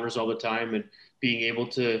different founders all the time and being able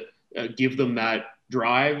to give them that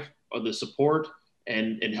drive or the support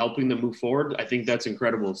and helping them move forward. I think that's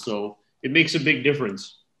incredible. So it makes a big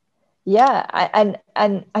difference. Yeah,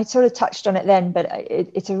 and I sort of touched on it then, but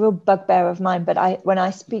it's a real bugbear of mine. But when I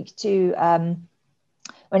speak to,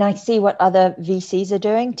 when I see what other VCs are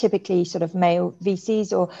doing, typically sort of male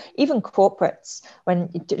VCs or even corporates, when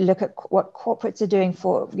you look at what corporates are doing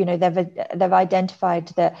for, you know, they've identified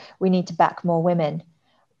that we need to back more women.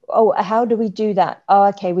 Oh, how do we do that? Oh,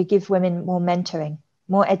 okay, we give women more mentoring,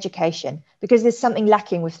 more education, because there's something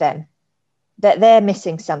lacking with them. That they're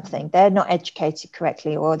missing something, they're not educated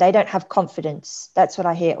correctly, or they don't have confidence. That's what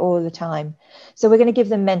I hear all the time. So we're going to give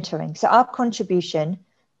them mentoring. So our contribution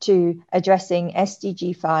to addressing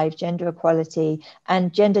SDG 5, gender equality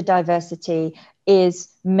and gender diversity, is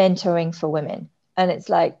mentoring for women. And it's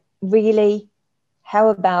like, really, how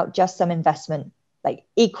about just some investment, like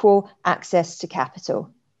equal access to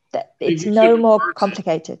capital? That it's no more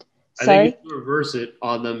complicated. I think you reverse it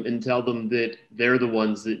on them and tell them that they're the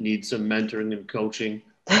ones that need some mentoring and coaching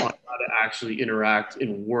on how to actually interact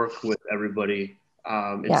and work with everybody,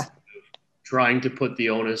 instead of trying to put the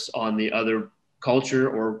onus on the other culture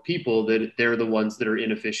or people that they're the ones that are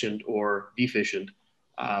inefficient or deficient,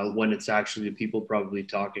 when it's actually the people probably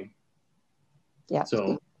talking. Yeah.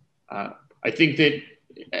 So I think that,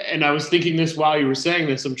 and I was thinking this while you were saying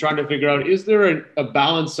this, I'm trying to figure out, is there a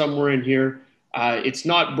balance somewhere in here? It's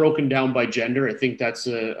not broken down by gender. I think that's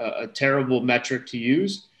a terrible metric to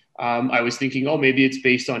use. I was thinking, oh, maybe it's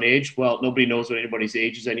based on age. Well, nobody knows what anybody's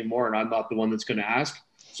age is anymore, and I'm not the one that's going to ask.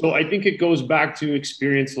 So I think it goes back to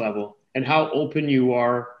experience level and how open you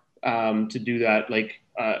are to do that. Like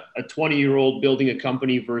a 20-year-old building a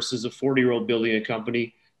company versus a 40-year-old building a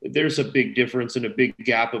company, there's a big difference and a big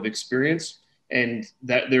gap of experience, and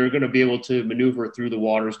that they're going to be able to maneuver through the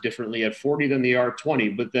waters differently at 40 than they are 20.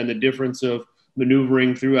 But then the difference of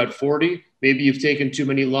maneuvering through at 40, maybe you've taken too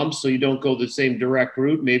many lumps, so you don't go the same direct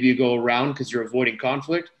route. Maybe you go around because you're avoiding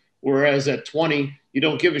conflict. Whereas at 20, you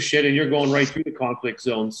don't give a shit and you're going right through the conflict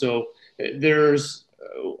zone. So there's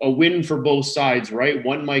a win for both sides, right?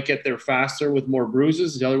 One might get there faster with more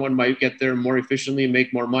bruises. The other one might get there more efficiently and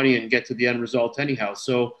make more money and get to the end result anyhow.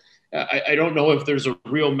 So I don't know if there's a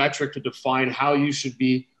real metric to define how you should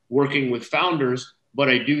be working with founders, but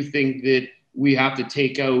I do think that we have to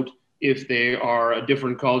take out if they are a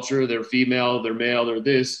different culture, they're female, they're male, they're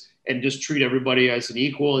this, and just treat everybody as an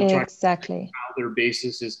equal and try to figure out how their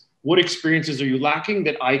basis is. What experiences are you lacking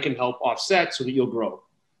that I can help offset so that you'll grow?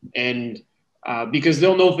 And because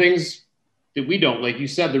they'll know things that we don't. Like you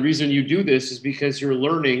said, the reason you do this is because you're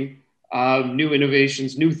learning new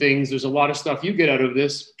innovations, new things. There's a lot of stuff you get out of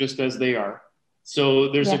this just as they are.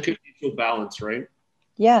 So there's a mutual balance, right?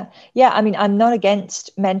 Yeah. I mean, I'm not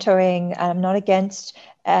against mentoring. I'm not against,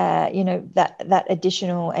 that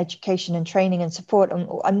additional education and training and support.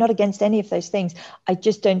 I'm not against any of those things. I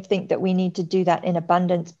just don't think that we need to do that in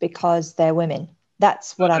abundance because they're women.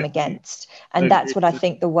 That's what I'm against. And that's what I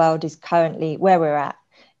think the world is currently where we're at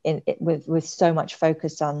with so much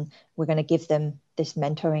focus on, we're going to give them this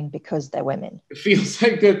mentoring because they're women. It feels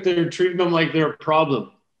like that they're treating them like they're a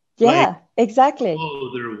problem. Yeah, like, exactly.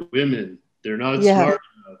 Oh, they're women. They're not smart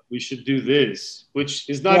enough. We should do this, which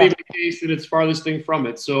is not even the case, and it's farthest thing from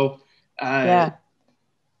it. So, show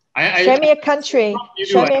me a country.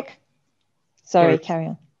 Sorry, carry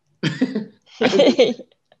on.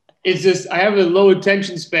 It's just, I have a low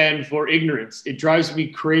attention span for ignorance. It drives me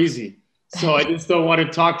crazy. So I just don't want to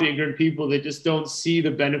talk to ignorant people that just don't see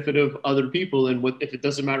the benefit of other people. And if it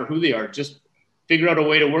doesn't matter who they are, just figure out a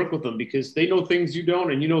way to work with them because they know things you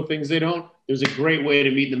don't and you know things they don't. There's a great way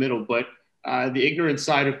to meet in the middle. But the ignorant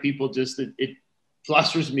side of people just, it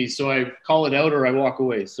flusters me. So I call it out or I walk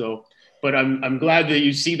away. So, but I'm glad that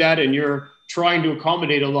you see that and you're trying to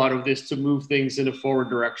accommodate a lot of this to move things in a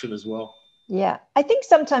forward direction as well. Yeah, I think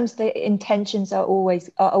sometimes the intentions are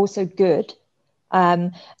also good.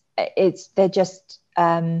 They're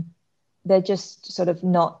just sort of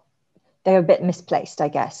not they're a bit misplaced, I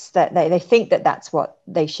guess, that they think that that's what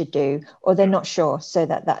they should do, or they're not sure. So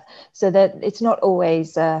that it's not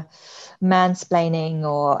always mansplaining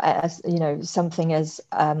or something as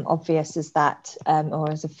obvious as that,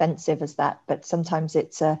 or as offensive as that, but sometimes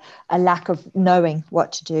it's a lack of knowing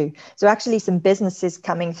what to do. So actually some businesses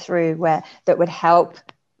coming through that would help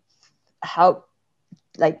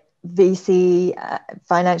like VC,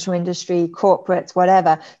 financial industry, corporates,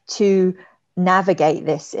 whatever, to navigate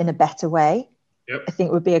this in a better way. Yep. I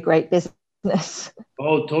think would be a great business.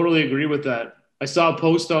 Oh, totally agree with that. I saw a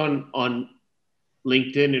post on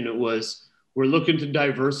LinkedIn, and it was, we're looking to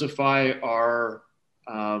diversify our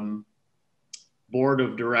board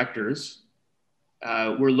of directors.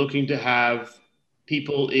 We're looking to have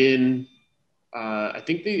people in, I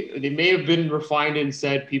think they may have been refined and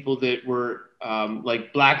said people that were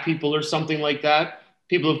like Black people or something like that,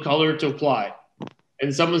 people of color to apply.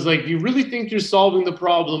 And someone's like, do you really think you're solving the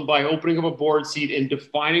problem by opening up a board seat and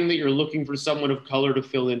defining that you're looking for someone of color to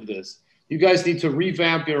fill into this? You guys need to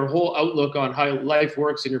revamp your whole outlook on how life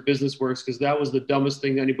works and your business works, because that was the dumbest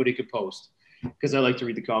thing anybody could post. Because I like to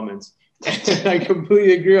read the comments. And I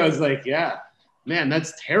completely agree. I was like, yeah, man,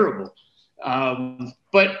 that's terrible.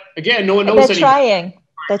 But again, no one knows. They're trying.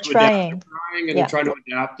 They're trying. They're trying to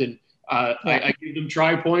adapt. And I give them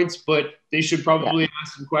try points, but they should probably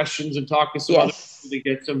ask some questions and talk to some other people to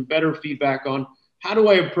get some better feedback on how do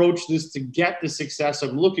I approach this to get the success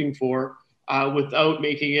I'm looking for, without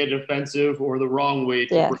making it offensive or the wrong way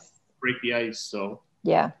to break the ice. So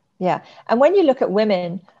yeah. And when you look at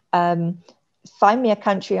women, find me a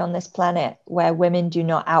country on this planet where women do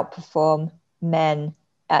not outperform men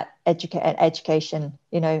at education,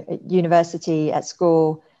 at university, at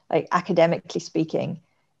school, like academically speaking.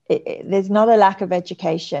 There's not a lack of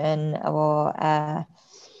education or a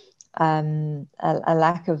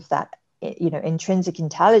lack of that, intrinsic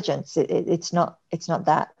intelligence. It's not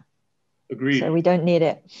that. Agreed. So we don't need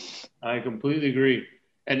it. I completely agree.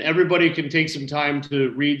 And everybody can take some time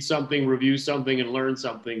to read something, review something, and learn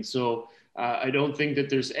something. So I don't think that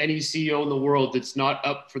there's any CEO in the world that's not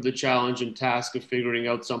up for the challenge and task of figuring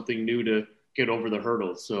out something new to get over the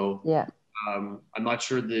hurdles. So yeah. I'm not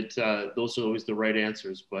sure that those are always the right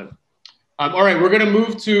answers, but all right, we're going to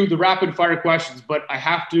move to the rapid fire questions, but I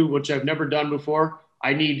have to, which I've never done before.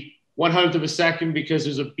 I need 1/100 of a second because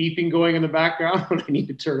there's a beeping going in the background and I need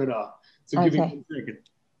to turn it off. So give me 1 second.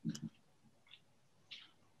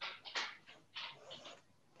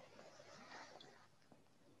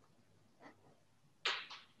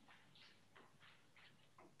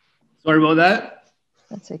 Sorry about that.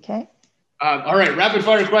 That's okay. All right, rapid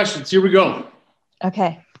fire questions. Here we go.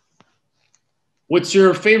 Okay. What's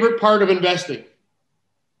your favorite part of investing?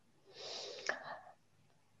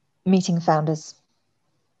 Meeting founders.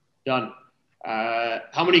 Done.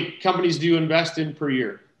 How many companies do you invest in per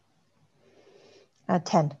year?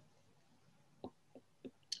 10.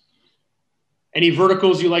 Any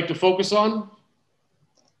verticals you like to focus on?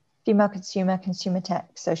 Female consumer, consumer tech,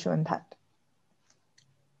 social impact.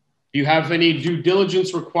 Do you have any due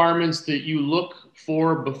diligence requirements that you look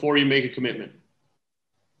for before you make a commitment?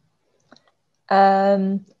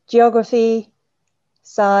 Geography,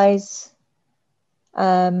 size,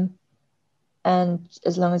 and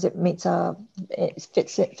as long as it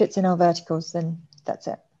fits in our verticals, then that's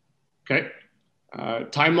it. Okay.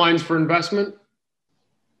 Timelines for investment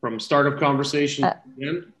from start of conversation to the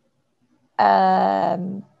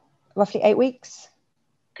end? Roughly 8 weeks.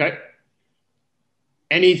 Okay.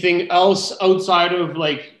 Anything else outside of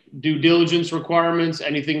like due diligence requirements?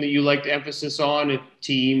 Anything that you like to emphasis on, a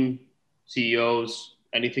team, CEOs,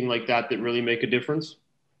 anything like that that really make a difference?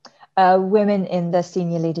 Women in the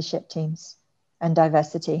senior leadership teams and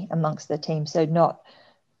diversity amongst the team. So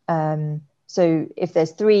so if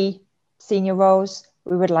there's 3 senior roles,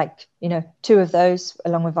 we would like 2 of those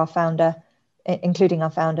along with our founder, including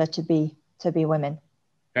our founder, to be women.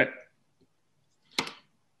 Okay.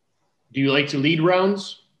 Do you like to lead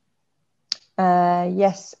rounds?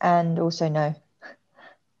 Yes, and also no.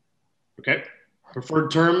 Okay.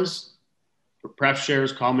 Preferred terms for pref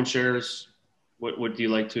shares, common shares. What do you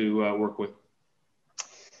like to work with?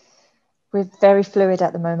 We're very fluid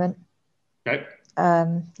at the moment. Okay.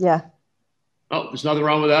 Yeah. Oh, there's nothing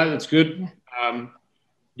wrong with that. That's good. Yeah.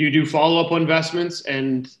 Do you do follow-up investments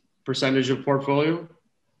and percentage of portfolio?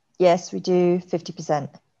 Yes, we do 50%.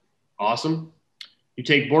 Awesome. You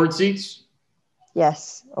take board seats?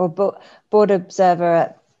 Yes, or board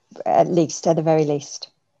observer at the very least.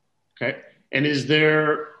 Okay. And is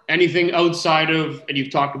there anything outside of, and you've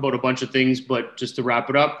talked about a bunch of things, but just to wrap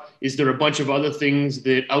it up, is there a bunch of other things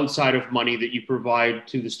that outside of money that you provide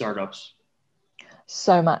to the startups?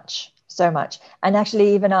 So much. so much. And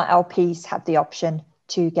actually, even our LPs have the option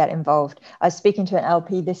to get involved. I was speaking to an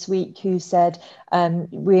LP this week who said,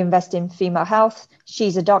 we invest in female health.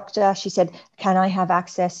 She's a doctor. She said, can I have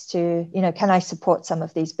access to, can I support some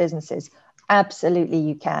of these businesses? Absolutely,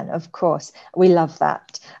 you can. Of course, we love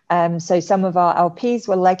that. So some of our LPs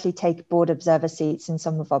will likely take board observer seats in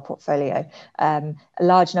some of our portfolio. A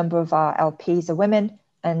large number of our LPs are women,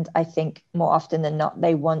 and I think more often than not,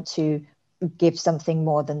 they want to give something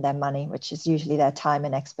more than their money, which is usually their time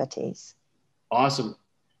and expertise. Awesome.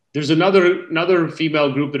 There's another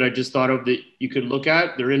female group that I just thought of that you could look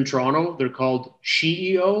at. They're in Toronto. They're called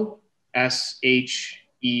SHEO,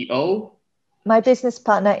 SHEO. My business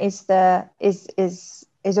partner is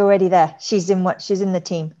already there. She's in the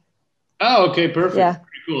team. Oh, okay, perfect. Yeah.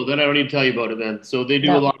 Pretty cool. Then I don't need to tell you about it then. So they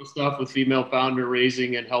do a lot of stuff with female founder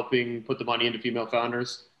raising and helping put the money into female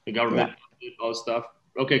founders, the government, all this stuff.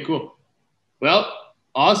 Okay, cool. Well,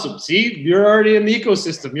 awesome. See, you're already in the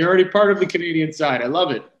ecosystem. You're already part of the Canadian side. I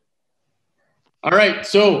love it. All right.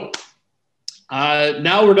 So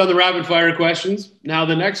now we're done the rapid fire questions. Now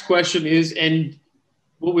the next question is, and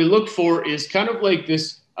what we look for is kind of like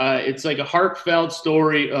this, it's like a heartfelt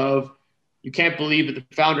story of, you can't believe that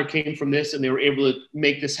the founder came from this and they were able to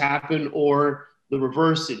make this happen, or the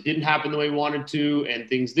reverse, it didn't happen the way we wanted to and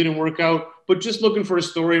things didn't work out. But just looking for a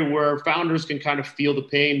story where founders can kind of feel the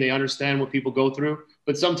pain, they understand what people go through,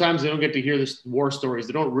 but sometimes they don't get to hear the war stories.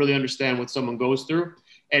 They don't really understand what someone goes through.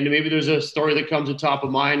 And maybe there's a story that comes to top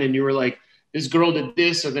of mind and you were like, this girl did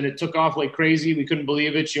this, and then it took off like crazy. We couldn't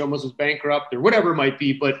believe it. She almost was bankrupt, or whatever it might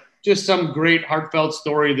be, but just some great heartfelt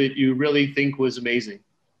story that you really think was amazing.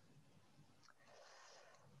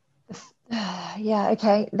 Yeah,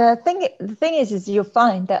 okay. The thing is you'll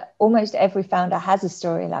find that almost every founder has a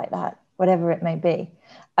story like that, whatever it may be.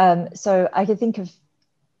 So I could think of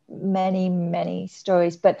many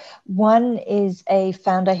stories, but one is a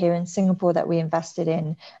founder here in Singapore that we invested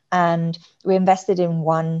in, and we invested in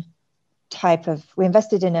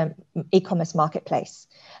an e-commerce marketplace,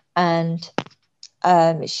 and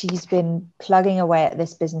she's been plugging away at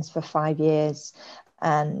this business for 5 years,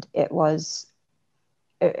 and it was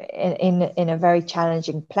in a very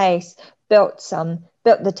challenging place. Built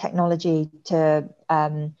the technology to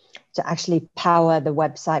actually power the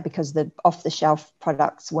website, because the off-the-shelf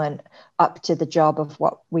products weren't up to the job of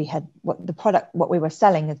what we were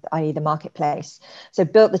selling, i.e. the marketplace. So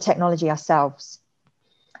built the technology ourselves,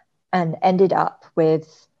 and ended up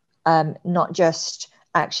with not just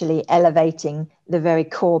actually elevating the very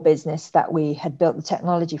core business that we had built the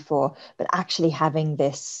technology for, but actually having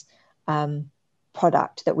this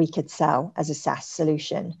product that we could sell as a SaaS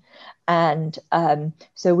solution. And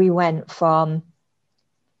so we went from,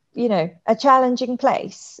 a challenging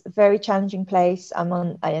place, a very challenging place.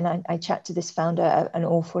 I chat to this founder an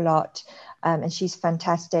awful lot, and she's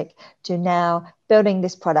fantastic, to now building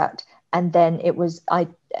this product. And then I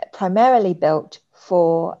primarily built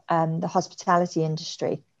for the hospitality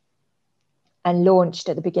industry, and launched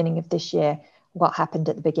at the beginning of this year. What happened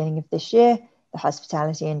at the beginning of this year? The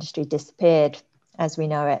hospitality industry disappeared as we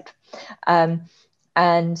know it.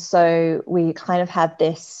 And so we kind of had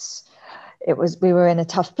this, we were in a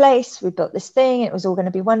tough place. We built this thing. It was all going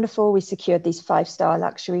to be wonderful. We secured these 5-star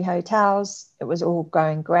luxury hotels. It was all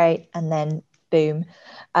going great. And then boom.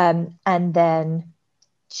 And then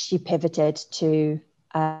she pivoted to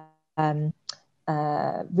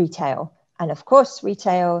retail. And of course,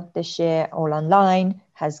 retail this year, all online,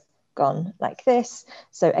 has gone like this.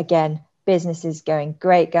 So again, business is going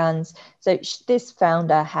great guns. So this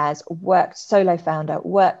founder has solo founder,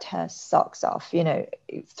 worked her socks off,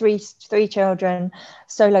 three children,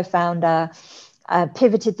 solo founder,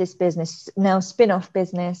 pivoted this business, now spin-off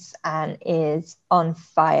business, and is on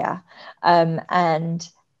fire. And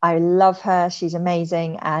I love her. She's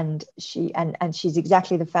amazing. And she's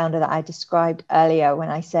exactly the founder that I described earlier when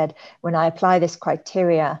I said, when I apply this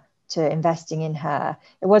criteria to investing in her,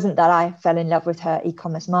 it wasn't that I fell in love with her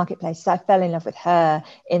e-commerce marketplace. I fell in love with her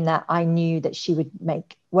in that I knew that she would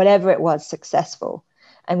make whatever it was successful.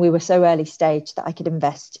 And we were so early stage that I could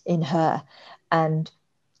invest in her. And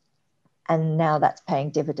now that's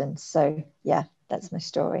paying dividends. So yeah, that's my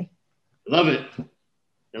story. Love it.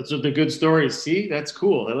 Those are the good stories. See, that's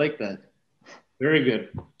cool. I like that. Very good.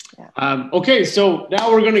 Yeah. Okay, so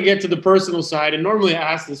now we're going to get to the personal side. And normally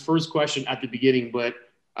I ask this first question at the beginning, but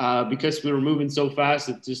because we were moving so fast,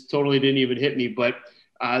 it just totally didn't even hit me. But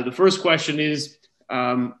the first question is,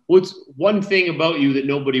 what's one thing about you that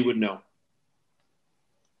nobody would know?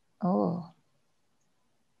 Oh.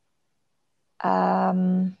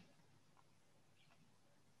 I'm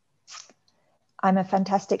a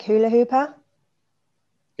fantastic hula hooper.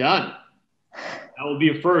 Done. That will be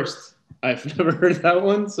a first. I've never heard that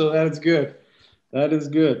one, so that's good. That is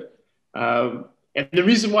good. And the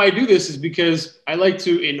reason why I do this is because I like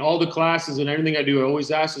to, in all the classes and everything I do, I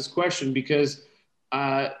always ask this question because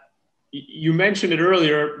you mentioned it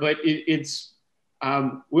earlier, but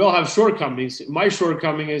we all have shortcomings. My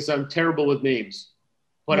shortcoming is I'm terrible with names,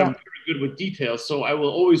 but I'm very good with details. So I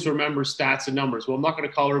will always remember stats and numbers. Well, I'm not going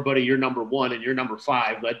to call everybody you're number 1 and you're number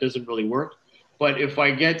 5. That doesn't really work. But if I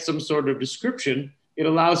get some sort of description, it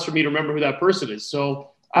allows for me to remember who that person is. So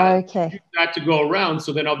use that to go around.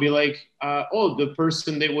 So then I'll be like, the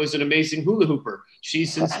person that was an amazing hula hooper.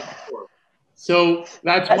 She's in Singapore. So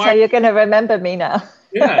that's how you're going to remember me now.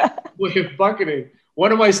 Yeah, way of bucketing.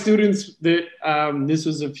 One of my students that this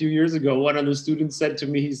was a few years ago, one of the students said to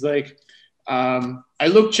me, he's like, I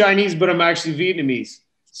look Chinese, but I'm actually Vietnamese.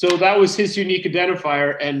 So that was his unique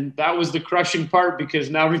identifier. And that was the crushing part because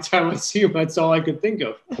now every time I see him, that's all I could think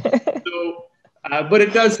of. So, but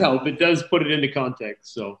it does help. It does put it into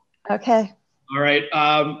context. So, okay. All right.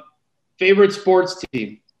 Favorite sports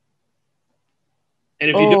team? And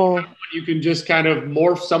if you don't have one, you can just kind of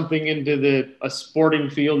morph something into a sporting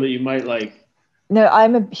field that you might like. No,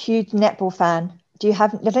 I'm a huge netball fan. I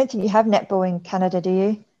don't think you have netball in Canada, do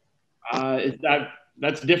you?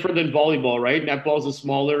 That's different than volleyball, right? Netball's a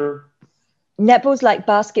smaller. Netball's like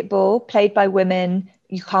basketball, played by women.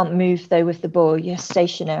 You can't move though with the ball. You're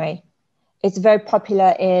stationary. It's very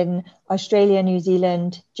popular in Australia, New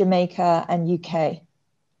Zealand, Jamaica, and UK.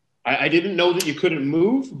 I didn't know that you couldn't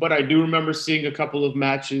move, but I do remember seeing a couple of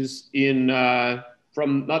matches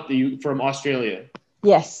from Australia.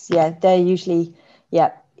 Yes, yeah, they're usually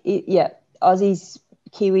Aussies,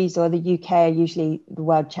 Kiwis, or the UK are usually the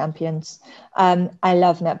world champions. I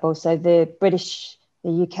love netball, so the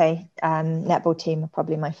UK netball team are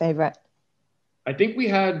probably my favorite. I think we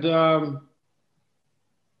had, if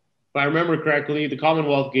I remember correctly, the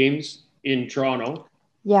Commonwealth Games in Toronto.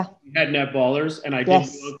 Yeah. We had netballers, and I did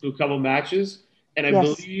go to a couple matches, and I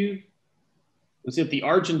believe, was it the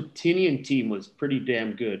Argentinian team was pretty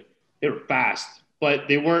damn good. They were fast, but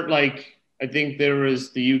they weren't like, I think there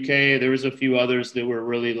was the UK, there was a few others that were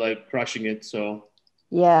really like crushing it. So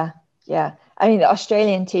yeah. I mean, the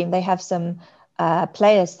Australian team, they have some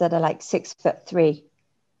players that are like 6'3".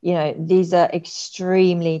 You know, these are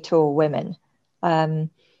extremely tall women. They're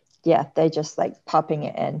just like popping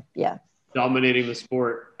it in. Yeah. Dominating the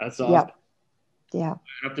sport. That's awesome. Yeah.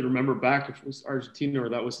 I have to remember back if it was Argentina or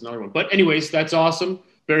that was another one. But anyways, that's awesome.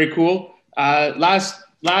 Very cool.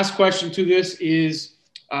 Last question to this is,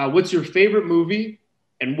 what's your favorite movie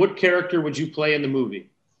and what character would you play in the movie?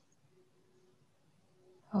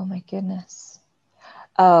 Oh my goodness.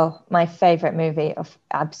 Oh, my favorite movie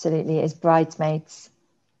absolutely is Bridesmaids.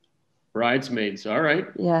 Bridesmaids. All right.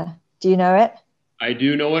 Yeah. Do you know it? I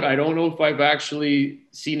do know it. I don't know if I've actually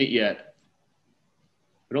seen it yet.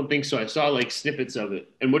 I don't think so. I saw like snippets of it.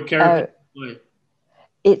 And what character do you play?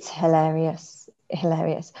 It's hilarious.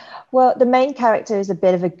 Well, the main character is a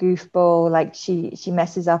bit of a goofball. Like she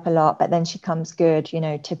messes up a lot, but then she comes good. You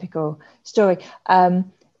know, typical story.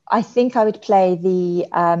 I think I would play the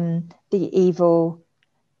evil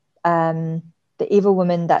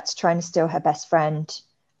woman that's trying to steal her best friend,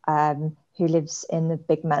 who lives in the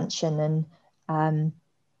big mansion and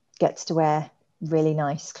gets to wear really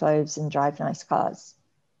nice clothes and drive nice cars.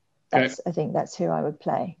 I think that's who I would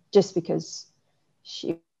play, just because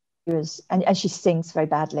she was, and she sings very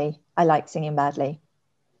badly. I like singing badly.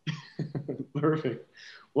 Perfect.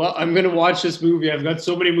 Well, I'm going to watch this movie. I've got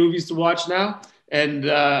so many movies to watch now, and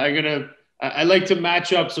I like to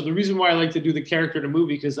match up. So the reason why I like to do the character in a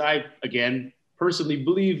movie, because I, again, personally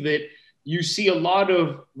believe that you see a lot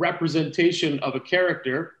of representation of a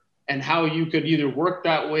character and how you could either work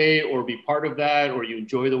that way or be part of that, or you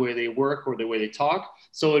enjoy the way they work or the way they talk.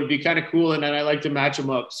 So it'd be kind of cool. And then I like to match them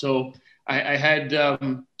up. So I had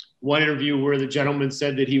one interview where the gentleman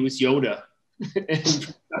said that he was Yoda in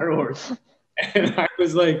Star Wars. And I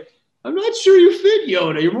was like, I'm not sure you fit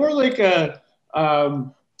Yoda. You're more like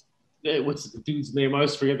what's the dude's name? I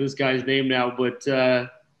always forget this guy's name now, but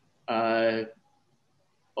oh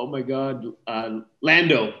my God,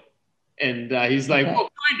 Lando. And he's like,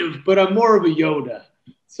 well, kind of, but I'm more of a Yoda.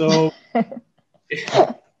 So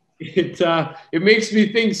it makes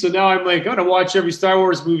me think. So now I'm like, I'm gonna watch every Star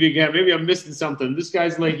Wars movie again. Maybe I'm missing something. This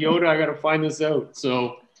guy's like Yoda. I gotta find this out.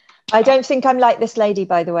 So I don't think I'm like this lady,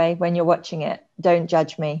 by the way. When you're watching it, don't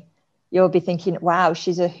judge me. You'll be thinking, wow,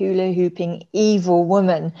 she's a hula hooping evil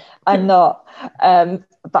woman. I'm not. But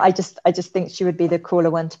I just think she would be the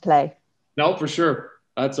cooler one to play. No, for sure.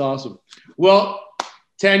 That's awesome. Well,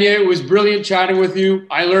 Tanya, it was brilliant chatting with you.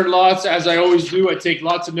 I learned lots, as I always do. I take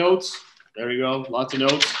lots of notes. There you go. Lots of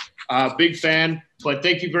notes. Big fan. But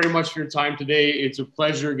thank you very much for your time today. It's a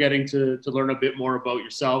pleasure getting to learn a bit more about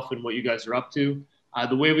yourself and what you guys are up to.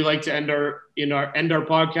 The way we like to end our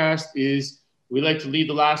podcast is we like to leave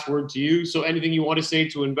the last word to you. So anything you want to say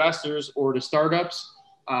to investors or to startups,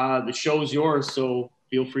 the show is yours. So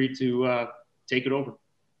feel free to take it over.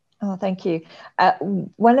 Oh, thank you.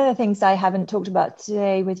 One of the things I haven't talked about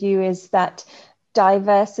today with you is that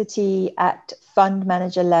diversity at fund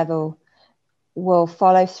manager level will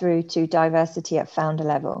follow through to diversity at founder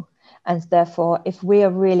level. And therefore, if we are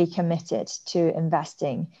really committed to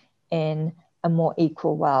investing in a more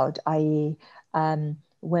equal world, i.e.,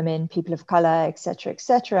 women, people of color, et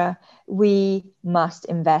cetera, we must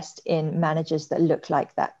invest in managers that look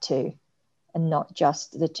like that too, and not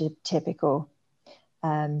just the typical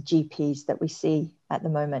GPs that we see at the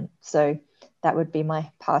moment. So that would be my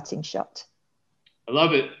parting shot. I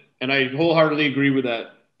love it. And I wholeheartedly agree with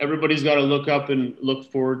that. Everybody's got to look up and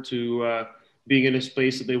look forward to being in a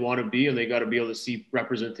space that they want to be, and they got to be able to see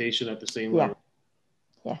representation at the same level.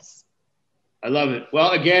 Yes. I love it.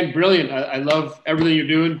 Well, again, brilliant. I love everything you're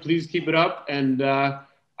doing. Please keep it up. And we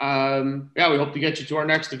hope to get you to our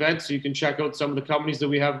next event so you can check out some of the companies that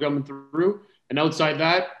we have coming through. And outside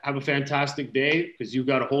that, have a fantastic day because you've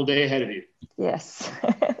got a whole day ahead of you. Yes.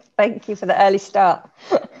 Thank you for the early start.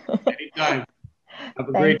 Anytime. Have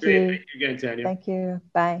a great day. Thank you again, Tanya. Thank you.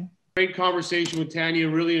 Bye. Great conversation with Tanya.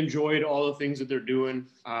 Really enjoyed all the things that they're doing.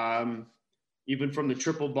 Even from the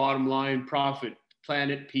triple bottom line, profit,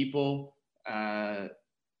 planet, people, all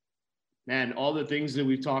the things that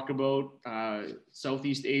we've talked about,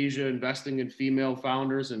 Southeast Asia, investing in female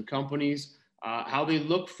founders and companies, how they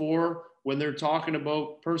look for when they're talking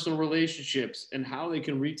about personal relationships and how they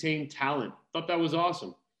can retain talent. Thought that was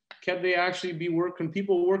awesome. Can they actually can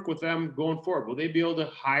people work with them going forward? Will they be able to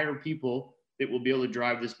hire people that will be able to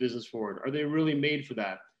drive this business forward? Are they really made for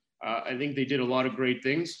that? I think they did a lot of great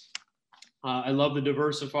things. I love the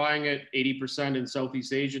diversifying at 80% in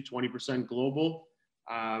Southeast Asia, 20% global.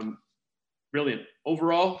 Brilliant.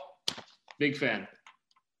 Overall, big fan.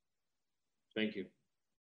 Thank you.